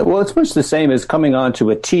 Yeah, well, it's much the same as coming onto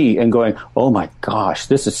a tee and going, oh my gosh,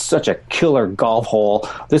 this is such a killer golf hole.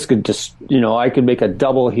 This could just, I could make a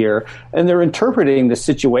double here. And they're interpreting the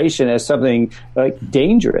situation as something like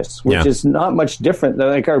dangerous, which is not much different.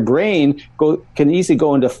 Like our brain can easily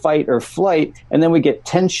go into fight or flight, and then we get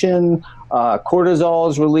tension, cortisol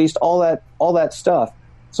is released, all that stuff.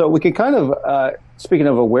 So we can kind of, speaking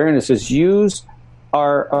of awarenesses, use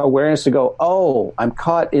our awareness to go, oh, I'm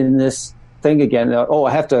caught in this thing again. Oh,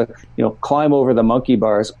 I have to, climb over the monkey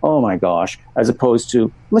bars. Oh my gosh! As opposed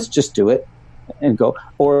to let's just do it and go.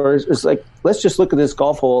 Or it's like let's just look at this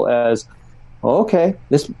golf hole as okay.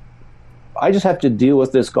 I just have to deal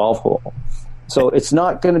with this golf hole. So it's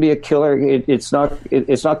not going to be a killer. It's not going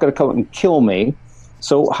to come and kill me.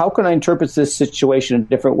 So how can I interpret this situation in a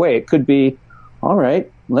different way? It could be, all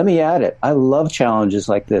right, let me add it. I love challenges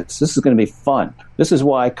like this. This is going to be fun. This is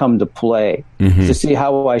why I come to play, to see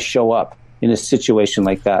how I show up in a situation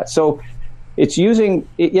like that. So it's using,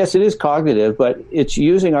 yes, it is cognitive, but it's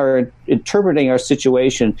interpreting our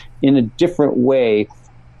situation in a different way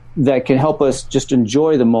that can help us just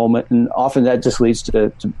enjoy the moment, and often that just leads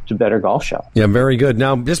to better golf shots. Yeah, very good.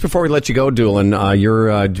 Now, just before we let you go, Doolin,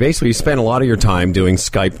 you're basically you spend a lot of your time doing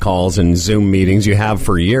Skype calls and Zoom meetings. You have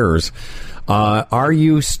for years. Are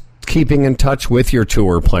you keeping in touch with your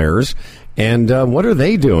tour players, and what are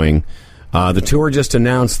they doing? The tour just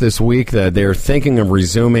announced this week that they're thinking of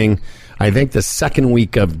resuming, I think, the second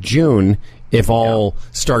week of June, if all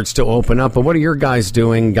starts to open up. But what are your guys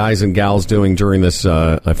and gals doing during this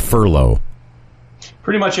furlough?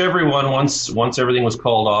 Pretty much everyone, once everything was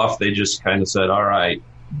called off, they just kind of said, all right,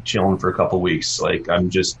 chilling for a couple of weeks. Like, I'm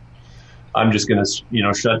just going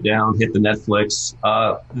to, shut down, hit the Netflix.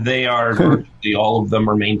 They are, virtually all of them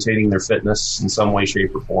are maintaining their fitness in some way,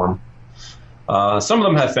 shape, or form. Some of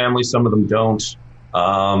them have families, some of them don't.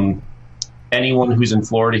 Anyone who's in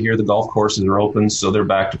Florida here, the golf courses are open, so they're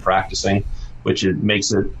back to practicing, which it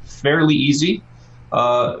makes it fairly easy.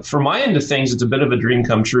 For my end of things, it's a bit of a dream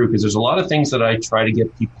come true because there's a lot of things that I try to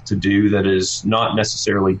get people to do that is not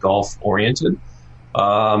necessarily golf oriented.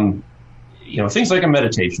 Things like a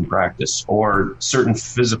meditation practice or certain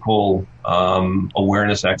physical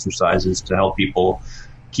awareness exercises to help people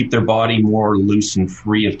keep their body more loose and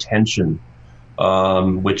free of tension,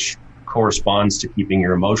 which corresponds to keeping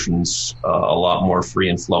your emotions a lot more free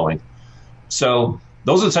and flowing. So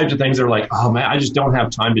those are the types of things that are like, oh man, I just don't have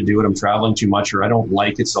time to do it. I'm traveling too much, or I don't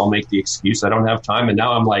like it, so I'll make the excuse I don't have time. And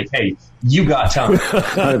now I'm like, hey, you got time.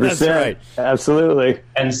 100%. That's right. Absolutely.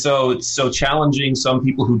 And so challenging some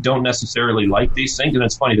people who don't necessarily like these things. And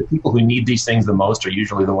it's funny, the people who need these things the most are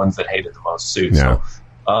usually the ones that hate it the most too. Yeah.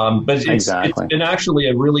 So, but it's been actually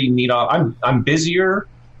a really neat, I'm busier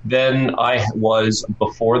than I was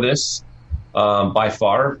before this, by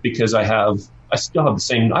far, because I still have the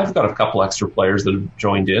same. I've got a couple extra players that have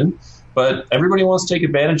joined in, but everybody wants to take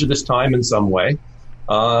advantage of this time in some way,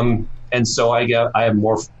 and so I have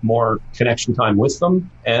more connection time with them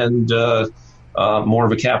and more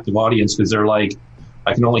of a captive audience because they're like,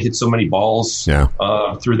 I can only hit so many balls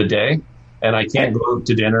through the day, and I can't go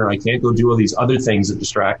to dinner. I can't go do all these other things that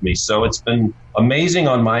distract me. So it's been amazing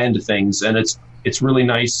on my end of things, and it's really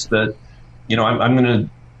nice that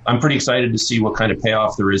I'm pretty excited to see what kind of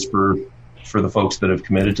payoff there is for the folks that have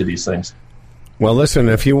committed to these things. Well, listen,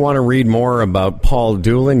 if you want to read more about Paul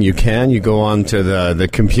Doolin, you can. You go on to the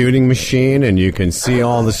computing machine and you can see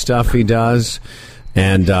all the stuff he does.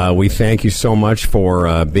 And we thank you so much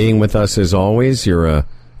for being with us as always. You're a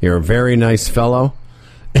very nice fellow.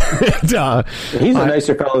 He's a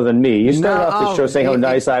nicer fellow than me. You started off the show saying how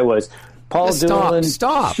nice I was. Paul Doolin,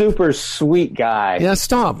 super sweet guy. Yeah,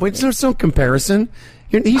 stop. Wait, there's no comparison.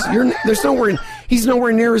 He's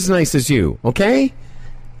nowhere near as nice as you. Okay,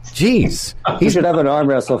 jeez. He should have an arm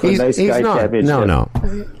wrestle for the nice guy championship. No.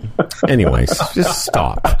 Anyways, just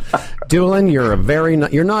stop. Doolin, you're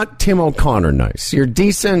you're not Tim O'Connor nice. You're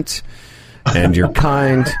decent and you're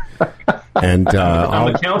kind. And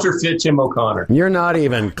I'm a counterfeit Tim O'Connor. You're not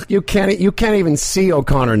even. You can't even see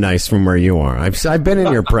O'Connor nice from where you are. I've been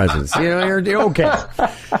in your presence. You're okay.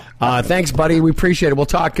 Thanks, buddy. We appreciate it. We'll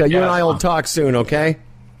talk. You and I will talk soon. Okay.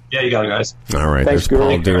 Yeah, you got it, guys. All right. Thanks, there's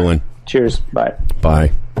Paul Doolin. Cheers. Bye.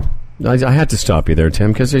 Bye. I had to stop you there,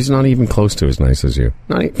 Tim, because he's not even close to as nice as you.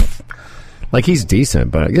 Like, he's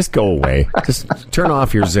decent, but just go away. Just turn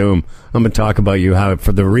off your Zoom. I'm going to talk about you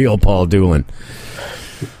for the real Paul Doolin.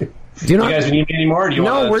 Do you guys need me anymore?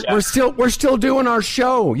 We're still doing our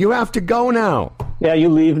show. You have to go now. Yeah, you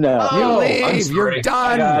leave now. You leave. You're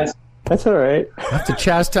done. Hi, that's all right. I have to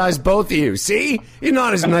chastise both of you. See, he's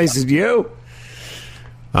not as nice as you.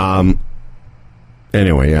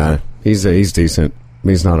 Anyway, yeah, he's decent.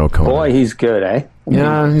 He's not O'Connor. Boy, he's good, eh?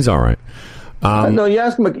 Yeah, he's all right. No, you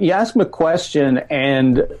ask him a question,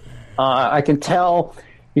 and I can tell.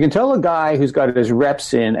 You can tell a guy who's got his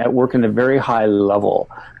reps in at working at a very high level.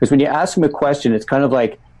 Because when you ask him a question, it's kind of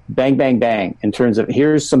like bang, bang, bang in terms of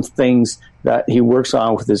here's some things that he works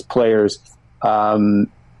on with his players.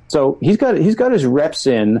 So he's got his reps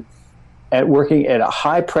in at working at a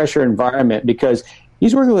high pressure environment because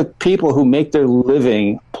he's working with people who make their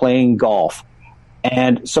living playing golf.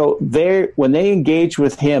 And so when they engage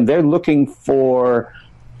with him, they're looking for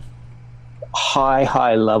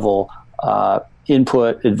high level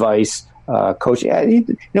input, advice,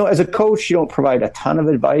 coaching. As a coach, you don't provide a ton of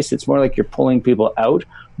advice. It's more like you're pulling people out,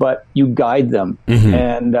 but you guide them. Mm-hmm.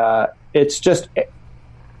 And it's just,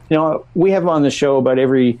 we have him on the show about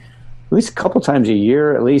every least a couple times a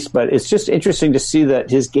year at least. But it's just interesting to see that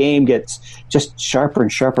his game gets just sharper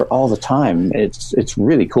and sharper all the time. It's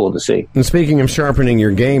really cool to see. And speaking of sharpening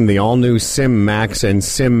your game, the all-new Sim Max and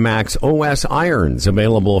Sim Max OS irons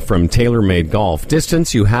available from TaylorMade Golf.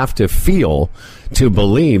 Distance you have to feel to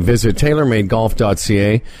believe. Visit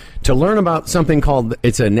TaylorMadeGolf.ca to learn about something called,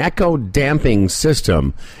 it's an echo damping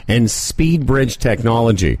system and speed bridge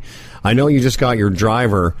technology. I know you just got your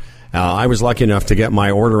driver. I was lucky enough to get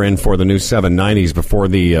my order in for the new 790s before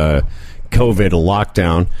the COVID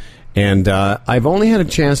lockdown. And I've only had a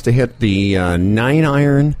chance to hit the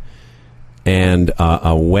 9-iron and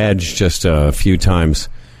a wedge just a few times.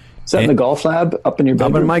 Is that in the golf lab up in your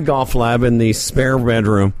bedroom? Up in my golf lab in the spare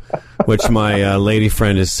bedroom, which my lady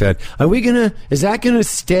friend has said, is that going to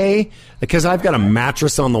stay? Because I've got a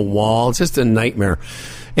mattress on the wall. It's just a nightmare.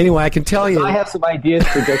 Anyway, I can tell you. I have some ideas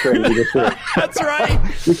for decorating this room. That's right.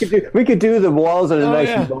 We could do the walls in a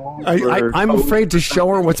nice dome. I'm afraid to show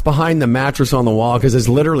her what's behind the mattress on the wall because it's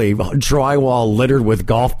literally drywall littered with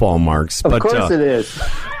golf ball marks. Of course it is.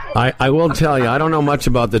 I will tell you, I don't know much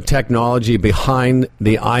about the technology behind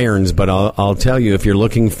the irons, but I'll tell you, if you're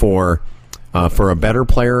looking for a better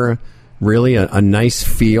player, really a nice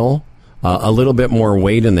feel, a little bit more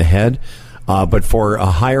weight in the head, but for a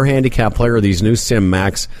higher handicap player, these new Sim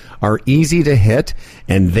Max are easy to hit,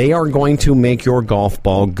 and they are going to make your golf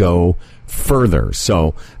ball go further.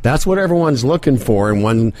 So that's what everyone's looking for. And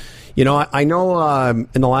when, I know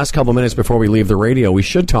in the last couple of minutes before we leave the radio, we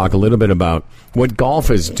should talk a little bit about what golf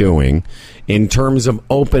is doing in terms of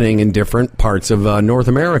opening in different parts of North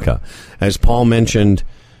America. As Paul mentioned,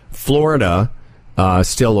 Florida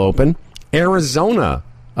still open. Arizona,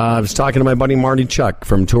 I was talking to my buddy Marty Chuck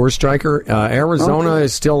from Tour Striker. Arizona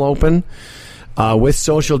is still open with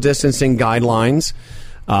social distancing guidelines.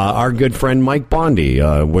 Our good friend Mike Bondi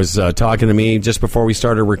was talking to me just before we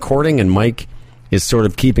started recording, and Mike is sort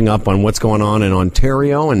of keeping up on what's going on in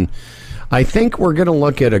Ontario. And I think we're going to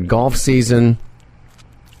look at a golf season.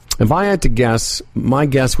 If I had to guess, my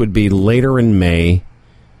guess would be later in May,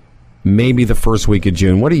 maybe the first week of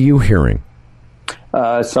June. What are you hearing?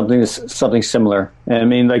 Something similar. I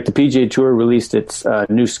mean, like the PGA Tour released its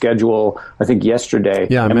new schedule, I think yesterday.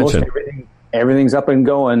 Yeah, I mentioned. Everything's up and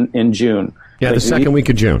going in June. Yeah, like the second week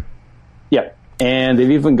of June. Yeah, and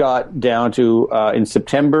they've even got down to in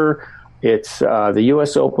September. It's the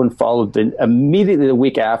U.S. Open followed immediately the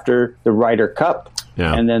week after the Ryder Cup,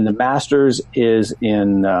 and then the Masters is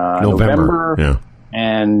in November. Yeah.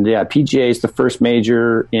 And PGA is the first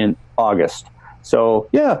major in August. So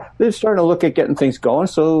they're starting to look at getting things going.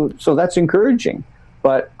 So that's encouraging.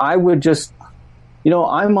 But I would just,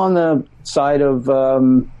 I'm on the side of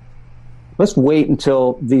let's wait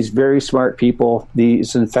until these very smart people,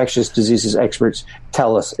 these infectious diseases experts,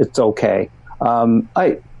 tell us it's okay. The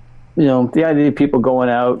idea of people going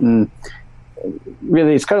out and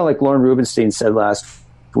really, it's kind of like Lauren Rubenstein said last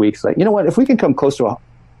week. It's like, you know what? If we can come close to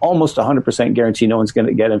almost 100% guarantee no one's going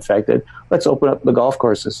to get infected, let's open up the golf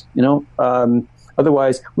courses.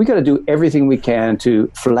 Otherwise, we got to do everything we can to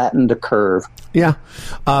flatten the curve. Yeah,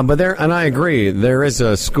 but and I agree. There is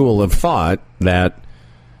a school of thought that,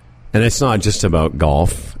 and it's not just about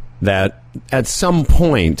golf, that at some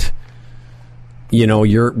point,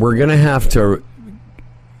 we're going to have to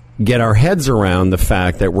get our heads around the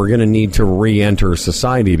fact that we're going to need to re-enter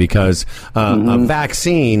society because a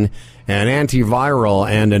vaccine, an antiviral,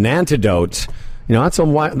 and an antidote, that's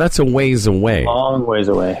a ways away. Long ways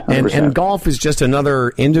away. And golf is just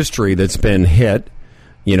another industry that's been hit.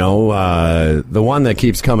 The one that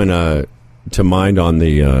keeps coming to mind on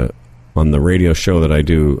the radio show that I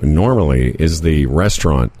do normally is the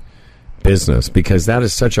restaurant business, because that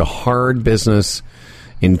is such a hard business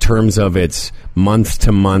in terms of its month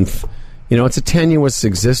to month. It's a tenuous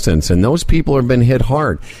existence, and those people have been hit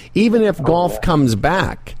hard. Even if golf comes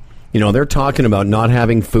back, they're talking about not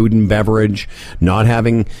having food and beverage, not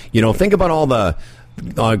having, think about all the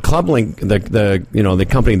ClubLink, the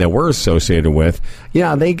company that we're associated with.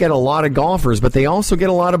 Yeah, they get a lot of golfers, but they also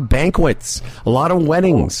get a lot of banquets, a lot of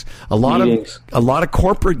weddings, a lot of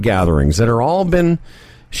corporate gatherings that are all been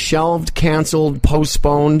shelved, canceled,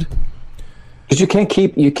 postponed. Because you can't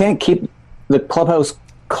keep the clubhouse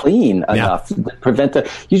clean enough to prevent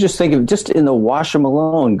you just think of just in the washroom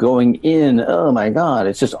alone going in, oh my God,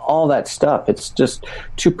 it's just all that stuff. It's just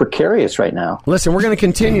too precarious right now. Listen, we're going to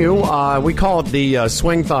continue. We call it the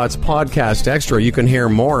Swing Thoughts Podcast Extra. You can hear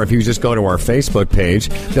more if you just go to our Facebook page.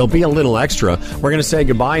 There'll be a little extra. We're going to say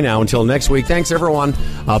goodbye now until next week. Thanks, everyone.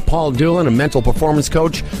 Paul Doolin, a mental performance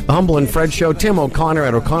coach, The Humble and Fred Show, Tim O'Connor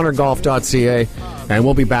at o'connorgolf.ca. And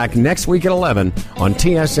we'll be back next week at 11 on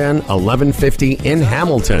TSN 1150 in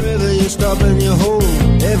Hamilton. Whether you stop and you hold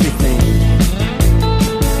everything.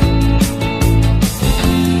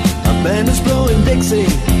 A band is blowing Dixie,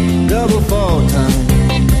 double fall time.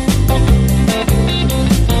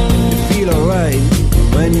 You feel alright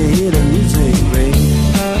when you hear the music ring.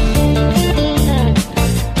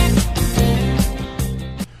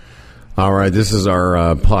 All right, this is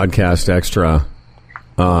our podcast extra.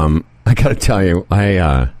 I got to tell you,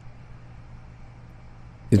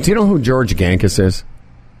 do you know who George Gankus is?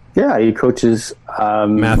 Yeah, he coaches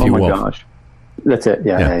Matthew oh my Wolf. gosh. That's it.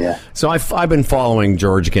 Yeah. So I've been following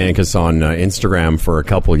George Gankus on Instagram for a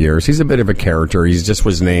couple of years. He's a bit of a character. He just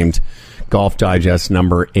was named Golf Digest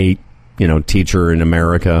number 8, teacher in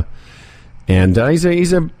America. And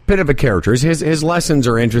he's a bit of a character. His lessons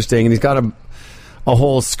are interesting, and he's got a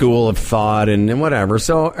whole school of thought and whatever.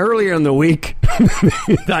 So earlier in the week,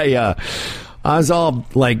 I was all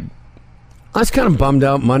like, I was kind of bummed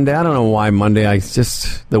out Monday. I don't know why Monday.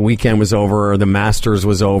 The weekend was over, or the Masters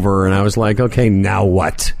was over, and I was like, okay, now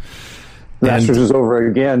what? Masters was over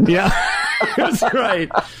again. Yeah, that's right.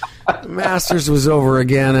 Masters was over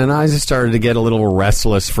again, and I just started to get a little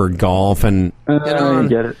restless for golf, and I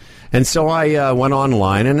get it. And so I went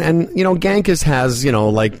online, and Gankus has,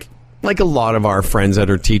 like a lot of our friends that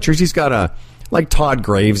are teachers, he's got like Todd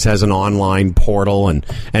Graves has an online portal,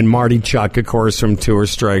 and Marty Chuck, of course, from Tour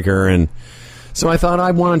Striker. And so I thought I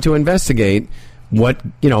wanted to investigate what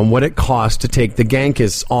it costs to take the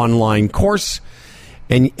Gankus online course.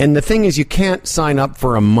 And the thing is, you can't sign up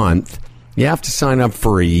for a month. You have to sign up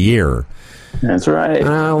for a year. That's right.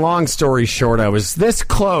 Long story short, I was this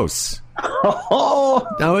close.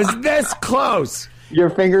 I was this close. Your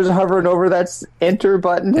fingers hovering over that enter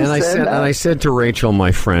button. And I said to Rachel,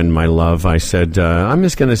 my friend, my love, I said, I'm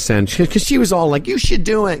just going to send, because she was all like, you should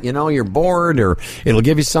do it. You're bored, or it'll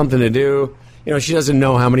give you something to do. She doesn't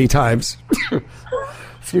know how many times,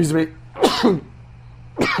 excuse me,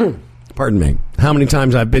 pardon me, how many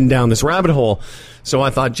times I've been down this rabbit hole. So I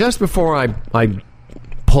thought, just before I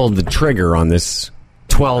pulled the trigger on this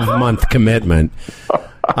 12-month commitment,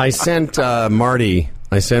 I sent Marty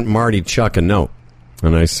Chuck a note.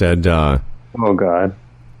 And I said, oh, God.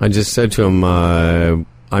 I just said to him,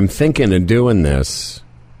 I'm thinking of doing this.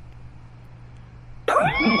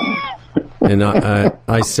 And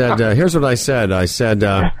I said, here's what I said. I said,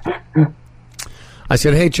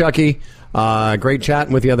 hey, Chucky, great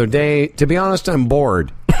chatting with you the other day. To be honest, I'm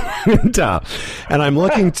bored. and I'm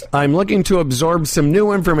looking to absorb some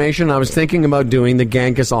new information. I was thinking about doing the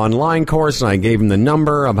Gankus online course, and I gave him the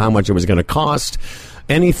number of how much it was going to cost.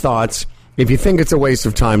 Any thoughts? If you think it's a waste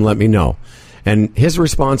of time, let me know. And his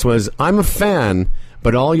response was, I'm a fan,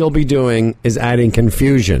 but all you'll be doing is adding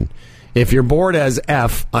confusion. If you're bored as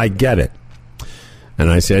F, I get it. And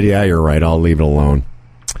I said, yeah, you're right. I'll leave it alone.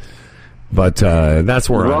 But that's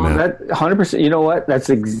where I'm at. 100%. You know what?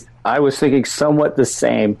 I was thinking somewhat the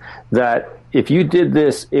same, that if you did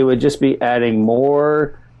this, it would just be adding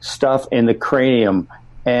more stuff in the cranium.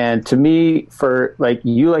 And to me, for like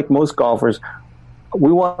most golfers, we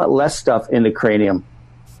want less stuff in the cranium.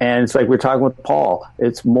 And it's like we're talking with Paul.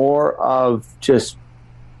 It's more of just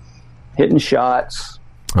hitting shots.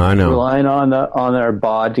 I know. Relying on our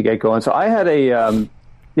bod to get going. So I had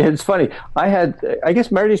it's funny. I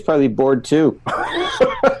guess Marty's probably bored too.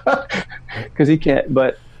 Because he can't,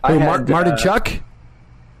 but Marty Chuck?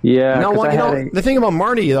 Yeah. No, the thing about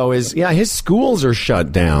Marty, though, is, his schools are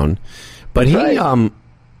shut down. But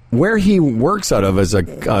where he works out of is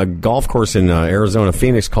a golf course in Arizona,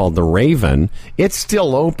 Phoenix, called the Raven. It's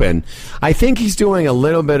still open. I think he's doing a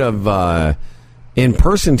little bit of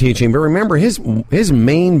in-person teaching, but remember, his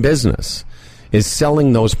main business is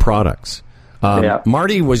selling those products.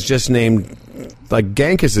 Marty was just named, like,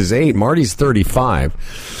 Gankus is 8, Marty's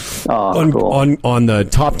 35 on the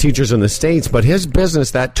top teachers in the States, but his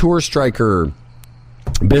business, that Tour Striker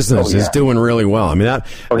business, is doing really well. I mean,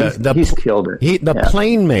 he's killed it.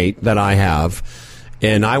 PlaneMate that I have,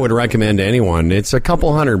 and I would recommend to anyone, it's a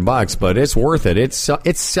couple $100, but it's worth it. It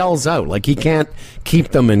sells out. Like, he can't keep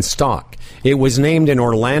them in stock. It was named in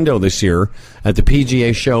Orlando this year at the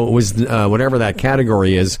PGA show. It was whatever that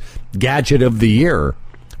category is, Gadget of the Year,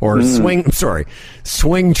 or Swing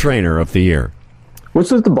Trainer of the Year. What's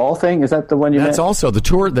with the ball thing? Is that the one you? That's also the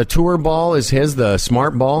tour ball is the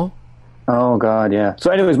smart ball. Oh God, yeah. So,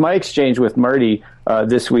 anyways, my exchange with Marty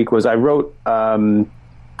this week was I wrote,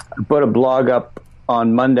 put a blog up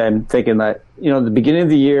on Monday. I'm thinking that the beginning of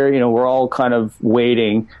the year, we're all kind of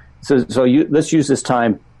waiting. So let's use this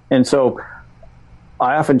time. And so,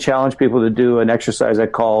 I often challenge people to do an exercise I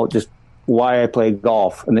call just why I play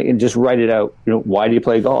golf, and just write it out. Why do you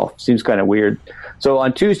play golf? Seems kind of weird. So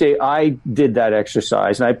on Tuesday, I did that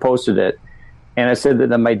exercise, and I posted it, and I said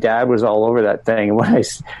that my dad was all over that thing. And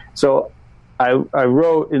I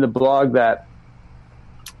wrote in the blog that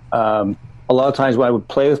a lot of times when I would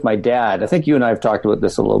play with my dad, I think you and I have talked about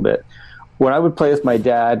this a little bit. When I would play with my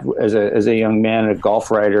dad as a young man and a golf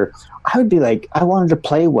writer, I would be like, I wanted to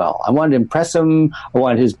play well. I wanted to impress him. I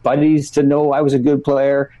wanted his buddies to know I was a good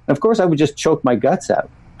player. And of course, I would just choke my guts out,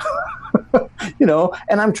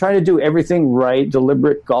 and I'm trying to do everything right,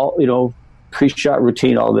 deliberate golf, pre-shot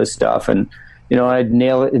routine, all this stuff. And, I'd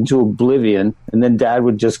nail it into oblivion. And then Dad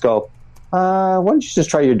would just go, why don't you just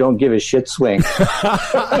try your don't give a shit swing?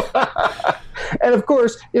 And of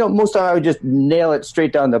course, most of the time I would just nail it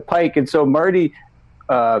straight down the pike. And so Marty,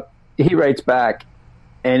 he writes back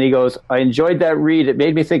and he goes, I enjoyed that read. It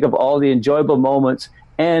made me think of all the enjoyable moments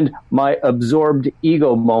and my absorbed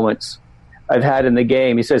ego moments I've had in the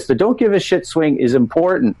game. He says, the don't give a shit swing is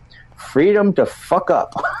important. Freedom to fuck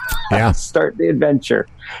up. Yeah. Start the adventure.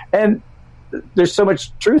 And there's so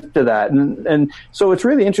much truth to that. And so it's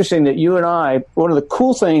really interesting that you and I, one of the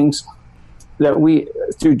cool things that we,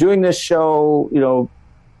 through doing this show,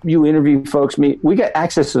 you interview folks, we get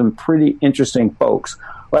access to some pretty interesting folks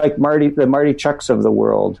like the Marty Chucks of the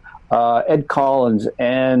world, Ed Collins,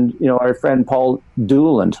 and, our friend Paul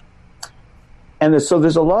Dooland. And so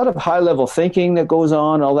there's a lot of high level thinking that goes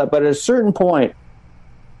on, all that. But at a certain point,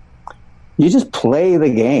 you just play the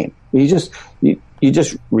game. You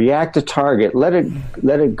just react to target, let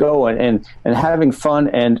it go, and having fun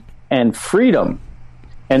and freedom.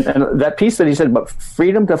 And that piece that he said about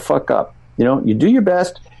freedom to fuck up, you do your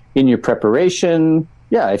best in your preparation.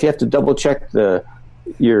 Yeah, if you have to double check the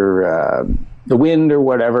wind or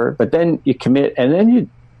whatever, but then you commit, and then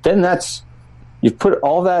you put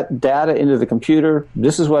all that data into the computer.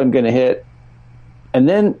 This is what I'm going to hit, and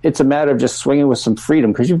then it's a matter of just swinging with some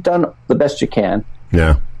freedom because you've done the best you can.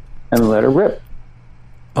 Yeah, and let it rip.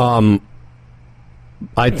 I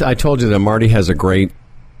told you that Marty has a great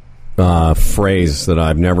phrase that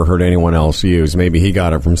I've never heard anyone else use. Maybe he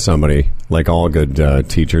got it from somebody. Like all good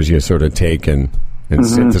teachers, you sort of take and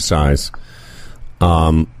synthesize.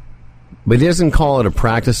 But he doesn't call it a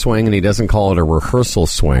practice swing, and he doesn't call it a rehearsal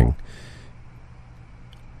swing.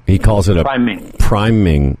 He calls it a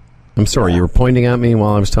priming. I'm sorry, you were pointing at me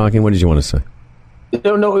while I was talking. What did you want to say?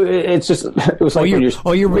 No, it's just it was like you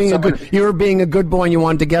were being a good boy, and you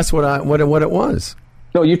wanted to guess what it was.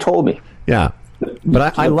 No, you told me. Yeah.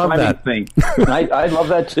 But I love that thing. I love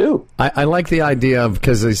that too. I like the idea of,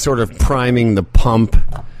 because he's sort of priming the pump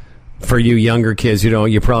for you younger kids.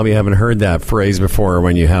 You probably haven't heard that phrase before.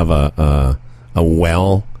 When you have a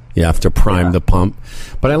well, you have to prime the pump.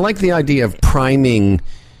 But I like the idea of priming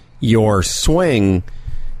your swing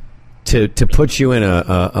to put you in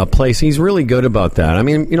a place. He's really good about that. I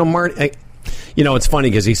mean, Marty. It's funny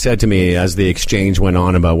because he said to me as the exchange went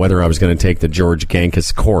on about whether I was going to take the George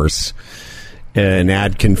Gankus course and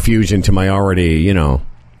add confusion to my already,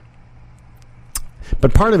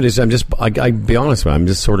 But part of it is I be honest with you, I'm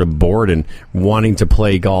just sort of bored and wanting to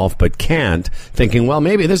play golf but can't, thinking, well,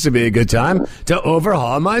 maybe this would be a good time to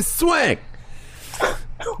overhaul my swing.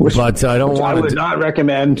 But I don't want to. I would not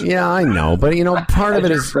recommend. Yeah, I know. But, part of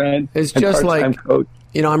it is just like,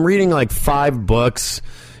 I'm reading like 5 books.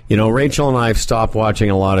 Rachel and I have stopped watching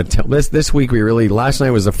a lot of this week. Last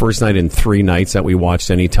night was the first night in 3 nights that we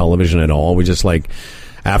watched any television at all. We just like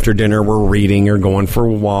after dinner we're reading or going for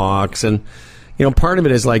walks, and part of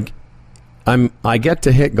it is like I get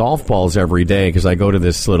to hit golf balls every day because I go to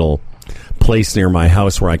this little place near my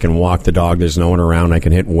house where I can walk the dog. There's no one around. I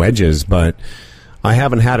can hit wedges, but I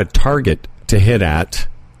haven't had a target to hit at.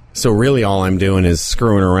 So really, all I'm doing is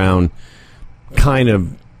screwing around, kind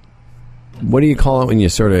of. What do you call it when you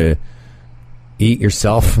sort of eat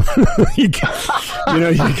yourself? you kind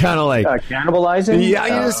of like cannibalizing. Yeah,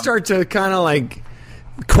 you just start to kind of like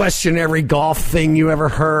question every golf thing you ever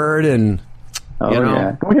heard, and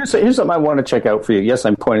yeah. Well, here's something I want to check out for you. Yes,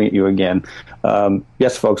 I'm pointing at you again.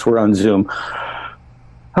 Yes, folks, we're on Zoom.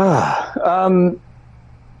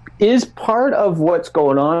 Is part of what's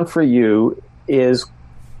going on for you is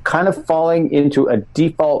kind of falling into a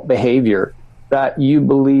default behavior that you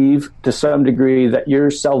believe to some degree that your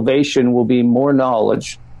salvation will be more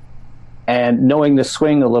knowledge and knowing the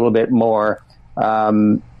swing a little bit more,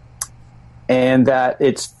 and that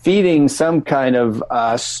it's feeding some kind of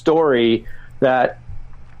story that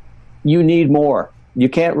you need more. You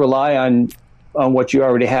can't rely on what you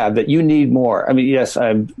already have, that you need more. I mean, yes,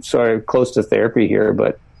 I'm sort of close to therapy here,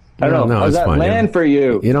 but I don't know. How's that land for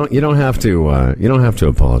you? You don't have to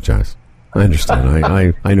apologize. I understand.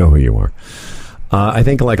 I know who you are. I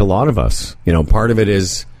think like a lot of us, part of it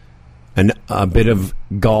is a bit of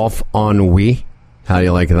golf ennui. How do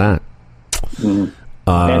you like that?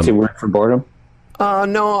 Fancy word for boredom?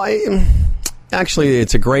 No, actually,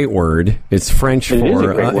 it's a great word. It's French for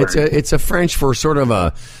it's a French for sort of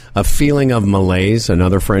a feeling of malaise.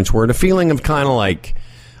 Another French word, a feeling of kind of like,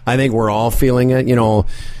 I think we're all feeling it.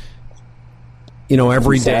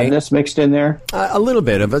 Every day. Sadness mixed in there. A little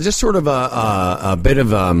bit of just sort of a bit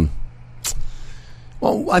of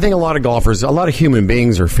Well, I think a lot of golfers, a lot of human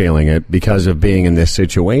beings are feeling it because of being in this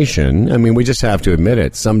situation. I mean, we just have to admit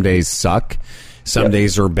it. Some days suck. Some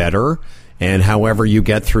days are better. And however you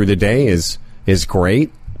get through the day is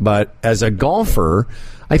great. But as a golfer,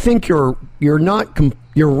 I think you're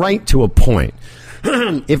right to a point.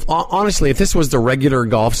 Honestly, if this was the regular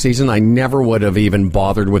golf season, I never would have even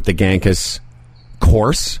bothered with the Gankus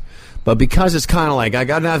course. But because it's kind of like, I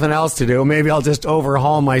got nothing else to do, maybe I'll just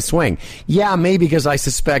overhaul my swing. Yeah, maybe because I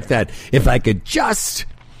suspect that if I could just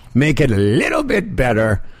make it a little bit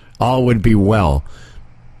better, all would be well.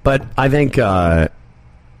 But I think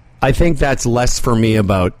that's less for me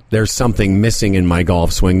about there's something missing in my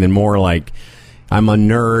golf swing than more like I'm a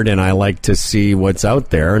nerd and I like to see what's out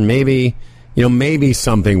there. And maybe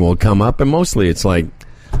something will come up. And mostly it's like,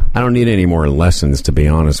 I don't need any more lessons, to be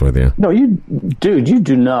honest with you. No, you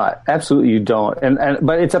do not. Absolutely, you don't.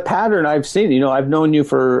 But it's a pattern I've seen. I've known you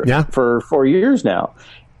for 4 years now,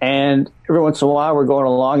 and every once in a while we're going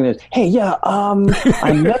along and hey,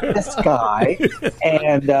 I met this guy,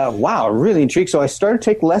 and wow, really intrigued. So I started to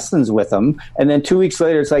take lessons with him, and then 2 weeks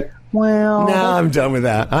later, it's like, well, no, I'm done with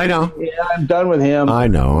that. I know. Yeah, I'm done with him. I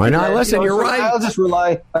know. Listen, you're right. I'll just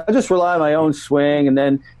rely on my own swing, and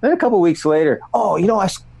then a couple of weeks later,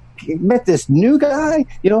 I met this new guy,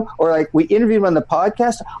 or like we interviewed him on the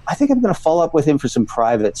podcast. I think I'm going to follow up with him for some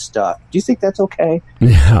private stuff. Do you think that's okay?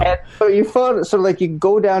 Yeah. And so you sort of like you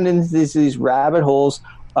go down into these rabbit holes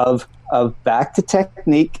of back to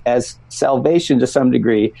technique as salvation to some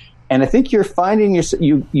degree. And I think you're finding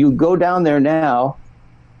you go down there now.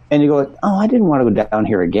 And you go, I didn't want to go down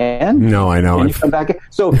here again. No, I know. And you come back.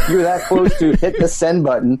 So you're that close to hit the send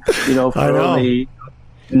button, for the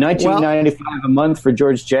 $19.95 a month for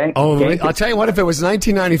George Jenkins. Oh, I'll tell you what, if it was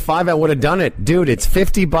 $19.95, I would have done it. Dude, it's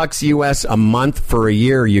 $50 US a month for a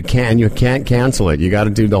year. You can't cancel it. You got to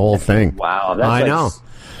do the whole thing. Wow. I know.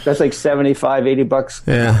 That's like $75, $80.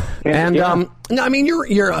 Yeah. And, I mean,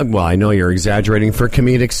 I know you're exaggerating for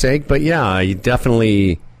comedic sake, but yeah, you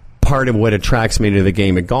definitely... Part of what attracts me to the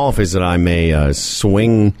game of golf is that I'm a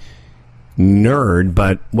swing nerd.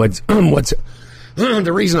 But what's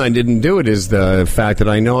the reason I didn't do it is the fact that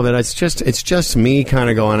I know that it's just me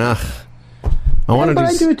kind of going, I want to do.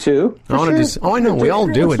 I do it too. I want to do. Oh, I know. We all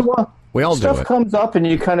do it. We all do it. Stuff comes up, and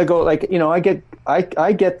you kind of go like,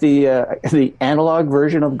 I get the analog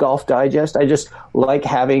version of Golf Digest. I just like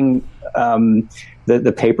having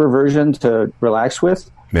the paper version to relax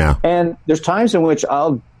with. Yeah. And there's times in which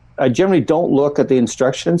I generally don't look at the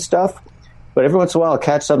instruction stuff, but every once in a while I'll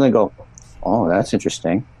catch something and go, oh, that's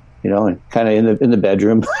interesting, and kind of in the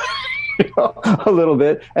bedroom a little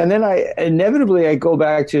bit. And then I inevitably go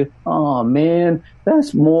back to, oh man,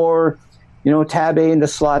 that's more, tab A into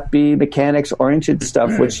slot B mechanics oriented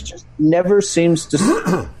stuff, which just never serves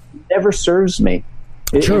me.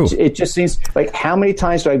 True. It just seems like, how many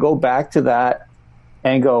times do I go back to that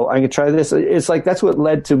and go, I can try this? It's like that's what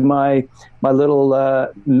led to my little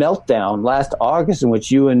meltdown last August, in which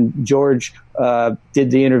you and George did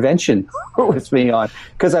the intervention with me on,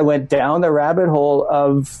 because I went down the rabbit hole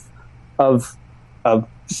of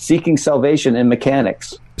seeking salvation in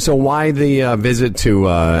mechanics. So why the visit to?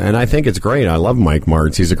 And I think it's great. I love Mike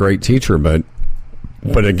Martz. He's a great teacher, but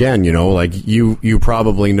again, like you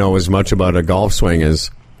probably know as much about a golf swing as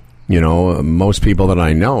most people that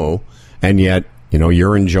I know, and yet.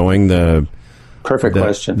 You're enjoying the perfect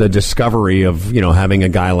question, the discovery of having a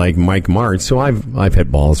guy like Mike Martz, who I've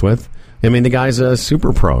hit balls with. I mean, the guy's a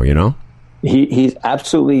super pro. He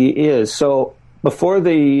absolutely is. So before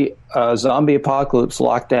the zombie apocalypse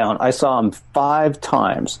lockdown, I saw him 5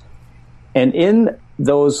 times, and in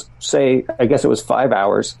those, I guess it was 5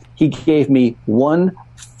 hours, he gave me one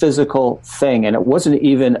physical thing, and it wasn't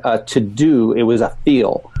even a to do; it was a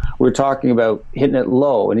feel. We're talking about hitting it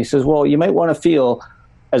low. And he says, well, you might want to feel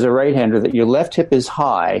as a right-hander that your left hip is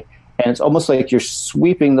high, and it's almost like you're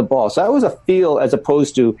sweeping the ball. So that was a feel, as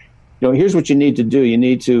opposed to, here's what you need to do. You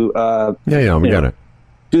need to we got it.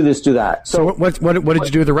 Do this, do that. So what did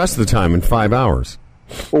you do the rest of the time in 5 hours?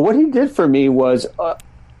 Well, what he did for me was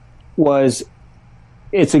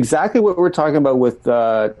it's exactly what we're talking about with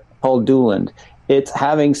Paul Dooland. It's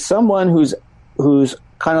having someone who's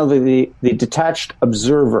kind of the detached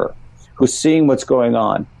observer, who's seeing what's going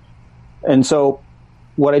on. And so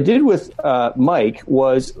what I did with Mike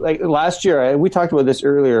was, like last year, we talked about this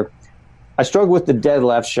earlier, I struggled with the dead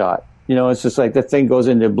left shot. It's just like the thing goes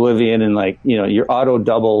into oblivion, and like, your auto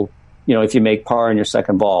double, if you make par on your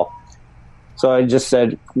second ball. So I just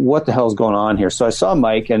said, what the hell's going on here? So I saw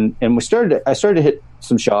Mike, and I started to hit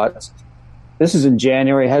some shots. This is in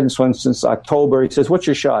January. I hadn't swung since October. He says, what's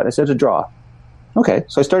your shot? I said, a draw. Okay.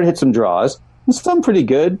 So I started to hit some draws, and some pretty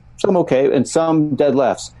good, some okay, and some dead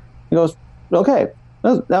lefts. He goes, okay,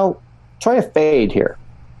 now try a fade here.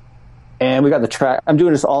 And we got the track. I'm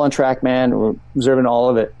doing this all on TrackMan. We're observing all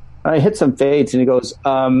of it. And I hit some fades, and he goes,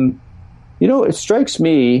 it strikes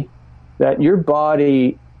me that your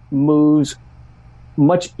body moves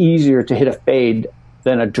much easier to hit a fade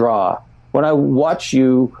than a draw. When I watch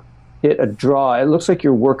you hit a draw, it looks like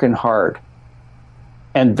you're working hard.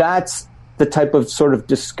 And that's the type of sort of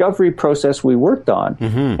discovery process we worked on.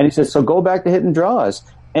 Mm-hmm. And he says, so go back to hitting draws.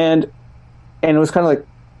 And it was kind of like,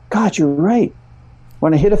 God, you're right.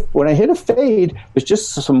 When I hit a fade, there's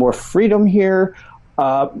just some more freedom here.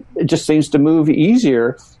 It just seems to move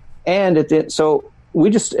easier. And so we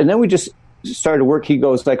just started to work. He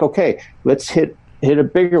goes like, okay, let's hit a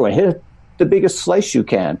bigger one. Hit the biggest slice you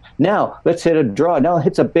can. Now let's hit a draw. Now it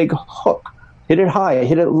hits a big hook. Hit it high.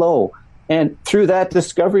 Hit it low. And through that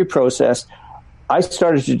discovery process, I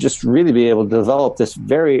started to just really be able to develop this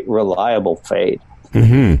very reliable fade.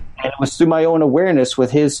 Mm-hmm. And it was through my own awareness with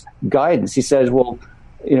his guidance. He says, well,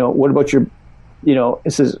 what about your,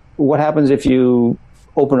 it says, what happens if you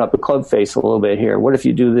open up the club face a little bit here? What if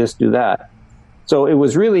you do this, do that? So it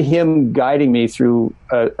was really him guiding me through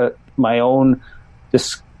my own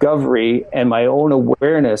discovery and my own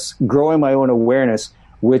awareness, growing my own awareness,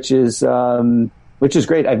 which is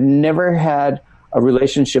great. I've never had a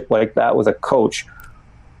relationship like that with a coach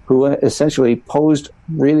who essentially posed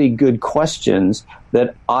really good questions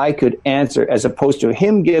that I could answer, as opposed to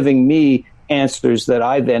him giving me answers that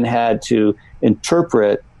I then had to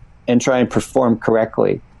interpret and try and perform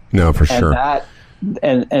correctly. No, for sure.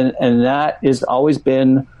 And that has always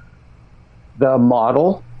been the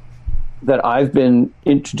model that I've been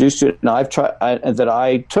introduced to, and that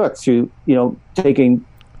I took through, taking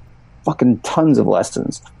fucking tons of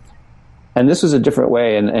lessons. And this was a different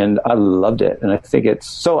way, and I loved it. And I think I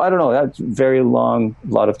don't know, that's very long,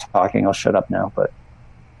 a lot of talking. I'll shut up now, but.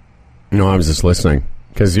 No, I was just listening.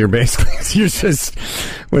 Because you're just,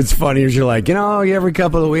 what's funny is you're like, every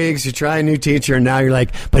couple of weeks you try a new teacher, and now you're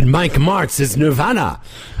like, but Mike Martz is Nirvana.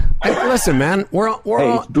 Listen, man, we're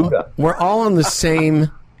all on the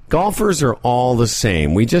same. Golfers are all the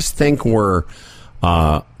same. We just think we're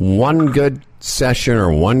one good session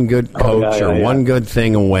or one good coach or one good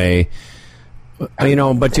thing away.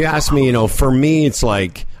 But you ask me, for me, it's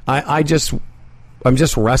like I'm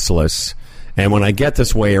just restless, and when I get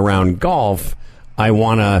this way around golf, I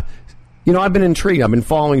want to, I've been intrigued. I've been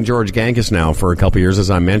following George Gankas now for a couple of years,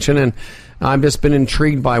 as I mentioned, and I've just been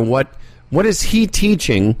intrigued by what is he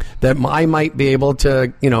teaching that I might be able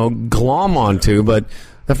to, glom onto. But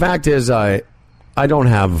the fact is, I don't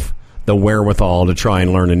have the wherewithal to try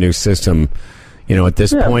and learn a new system, at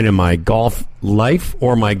this point in my golf life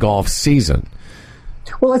or my golf season.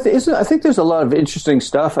 Well, I think there's a lot of interesting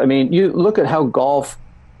stuff. I mean, you look at how golf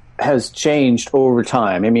has changed over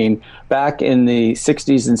time. I mean, back in the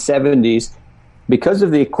 60s and 70s, because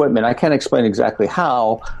of the equipment, I can't explain exactly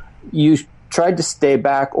how, you tried to stay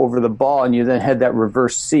back over the ball, and you then had that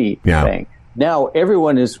reverse C thing. Now,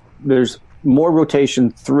 there's more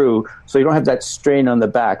rotation through, so you don't have that strain on the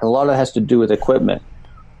back. A lot of it has to do with equipment.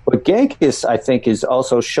 What Gankas, I think, is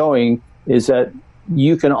also showing is that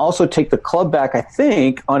you can also take the club back, I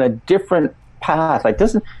think, on a different path.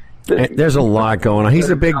 There's a lot going on.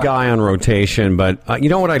 He's a big guy on rotation, but you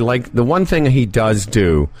know what I like? The one thing he does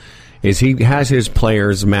do is he has his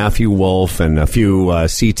players, Matthew Wolff and a few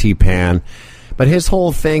CT Pan, but his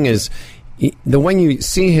whole thing is when you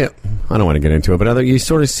see him, I don't want to get into it, but you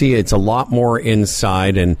sort of see it's a lot more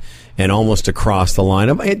inside and almost across the line.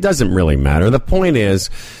 It doesn't really matter. The point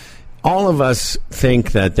is, all of us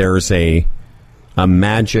think that there's a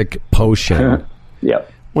magic potion.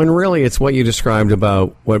 Yep. When really it's what you described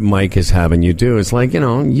about what Mike is having you do. It's like,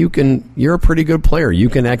 you're a pretty good player. You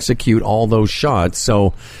can execute all those shots.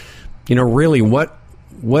 So, really what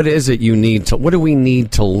is it what do we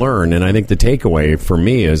need to learn? And I think the takeaway for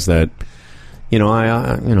me is that,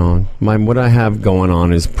 what I have going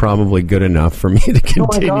on is probably good enough for me to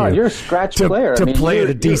continue. Oh my God, you're a scratch player. To play at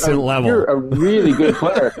a decent level. You're a really good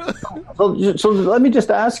player. So let me just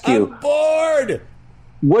ask you. I'm bored.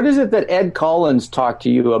 what is it that Ed Collins talked to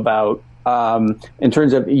you about in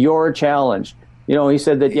terms of your challenge? You know, he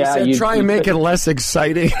said that, He said, try and make it less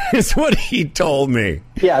exciting is what he told me.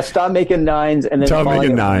 Yeah, stop making nines and then stop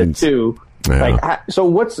making nines. Two. Yeah. Like, so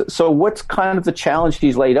what's kind of the challenge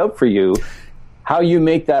he's laid out for you? How you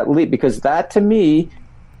make that leap? Because that, to me,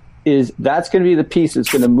 that's going to be the piece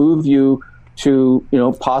that's going to move you to, you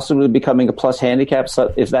know, possibly becoming a plus handicap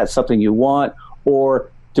if that's something you want,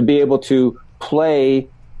 or to be able to play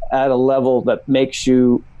at a level that makes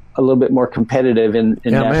you a little bit more competitive in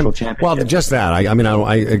national championships. Well, just that. I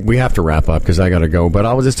mean, we have to wrap up because I got to go. But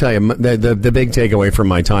I will just tell you, the big takeaway from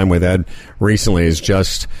my time with Ed recently is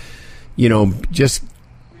just, you know, just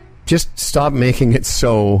stop making it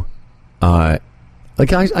so.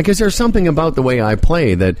 Like I guess there's something about the way I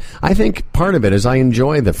play that I think part of it is I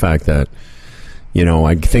enjoy the fact that, you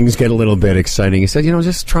know, things get a little bit exciting. He said, you know,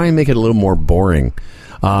 just try and make it a little more boring.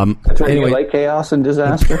 That's why you like chaos and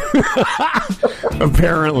disaster?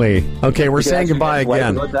 Apparently. Okay, we're saying goodbye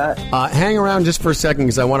again. Hang around just for a second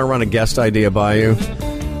because I want to run a guest idea by you.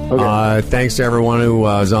 Okay. Thanks to everyone who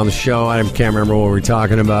was on the show. I can't remember what we were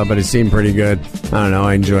talking about, but it seemed pretty good. I don't know.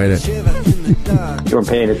 I enjoyed it. You were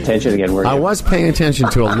paying attention again, weren't you? I was paying attention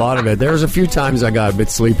to a lot of it. There was a few times I got a bit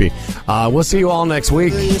sleepy. We'll see you all next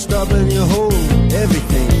week.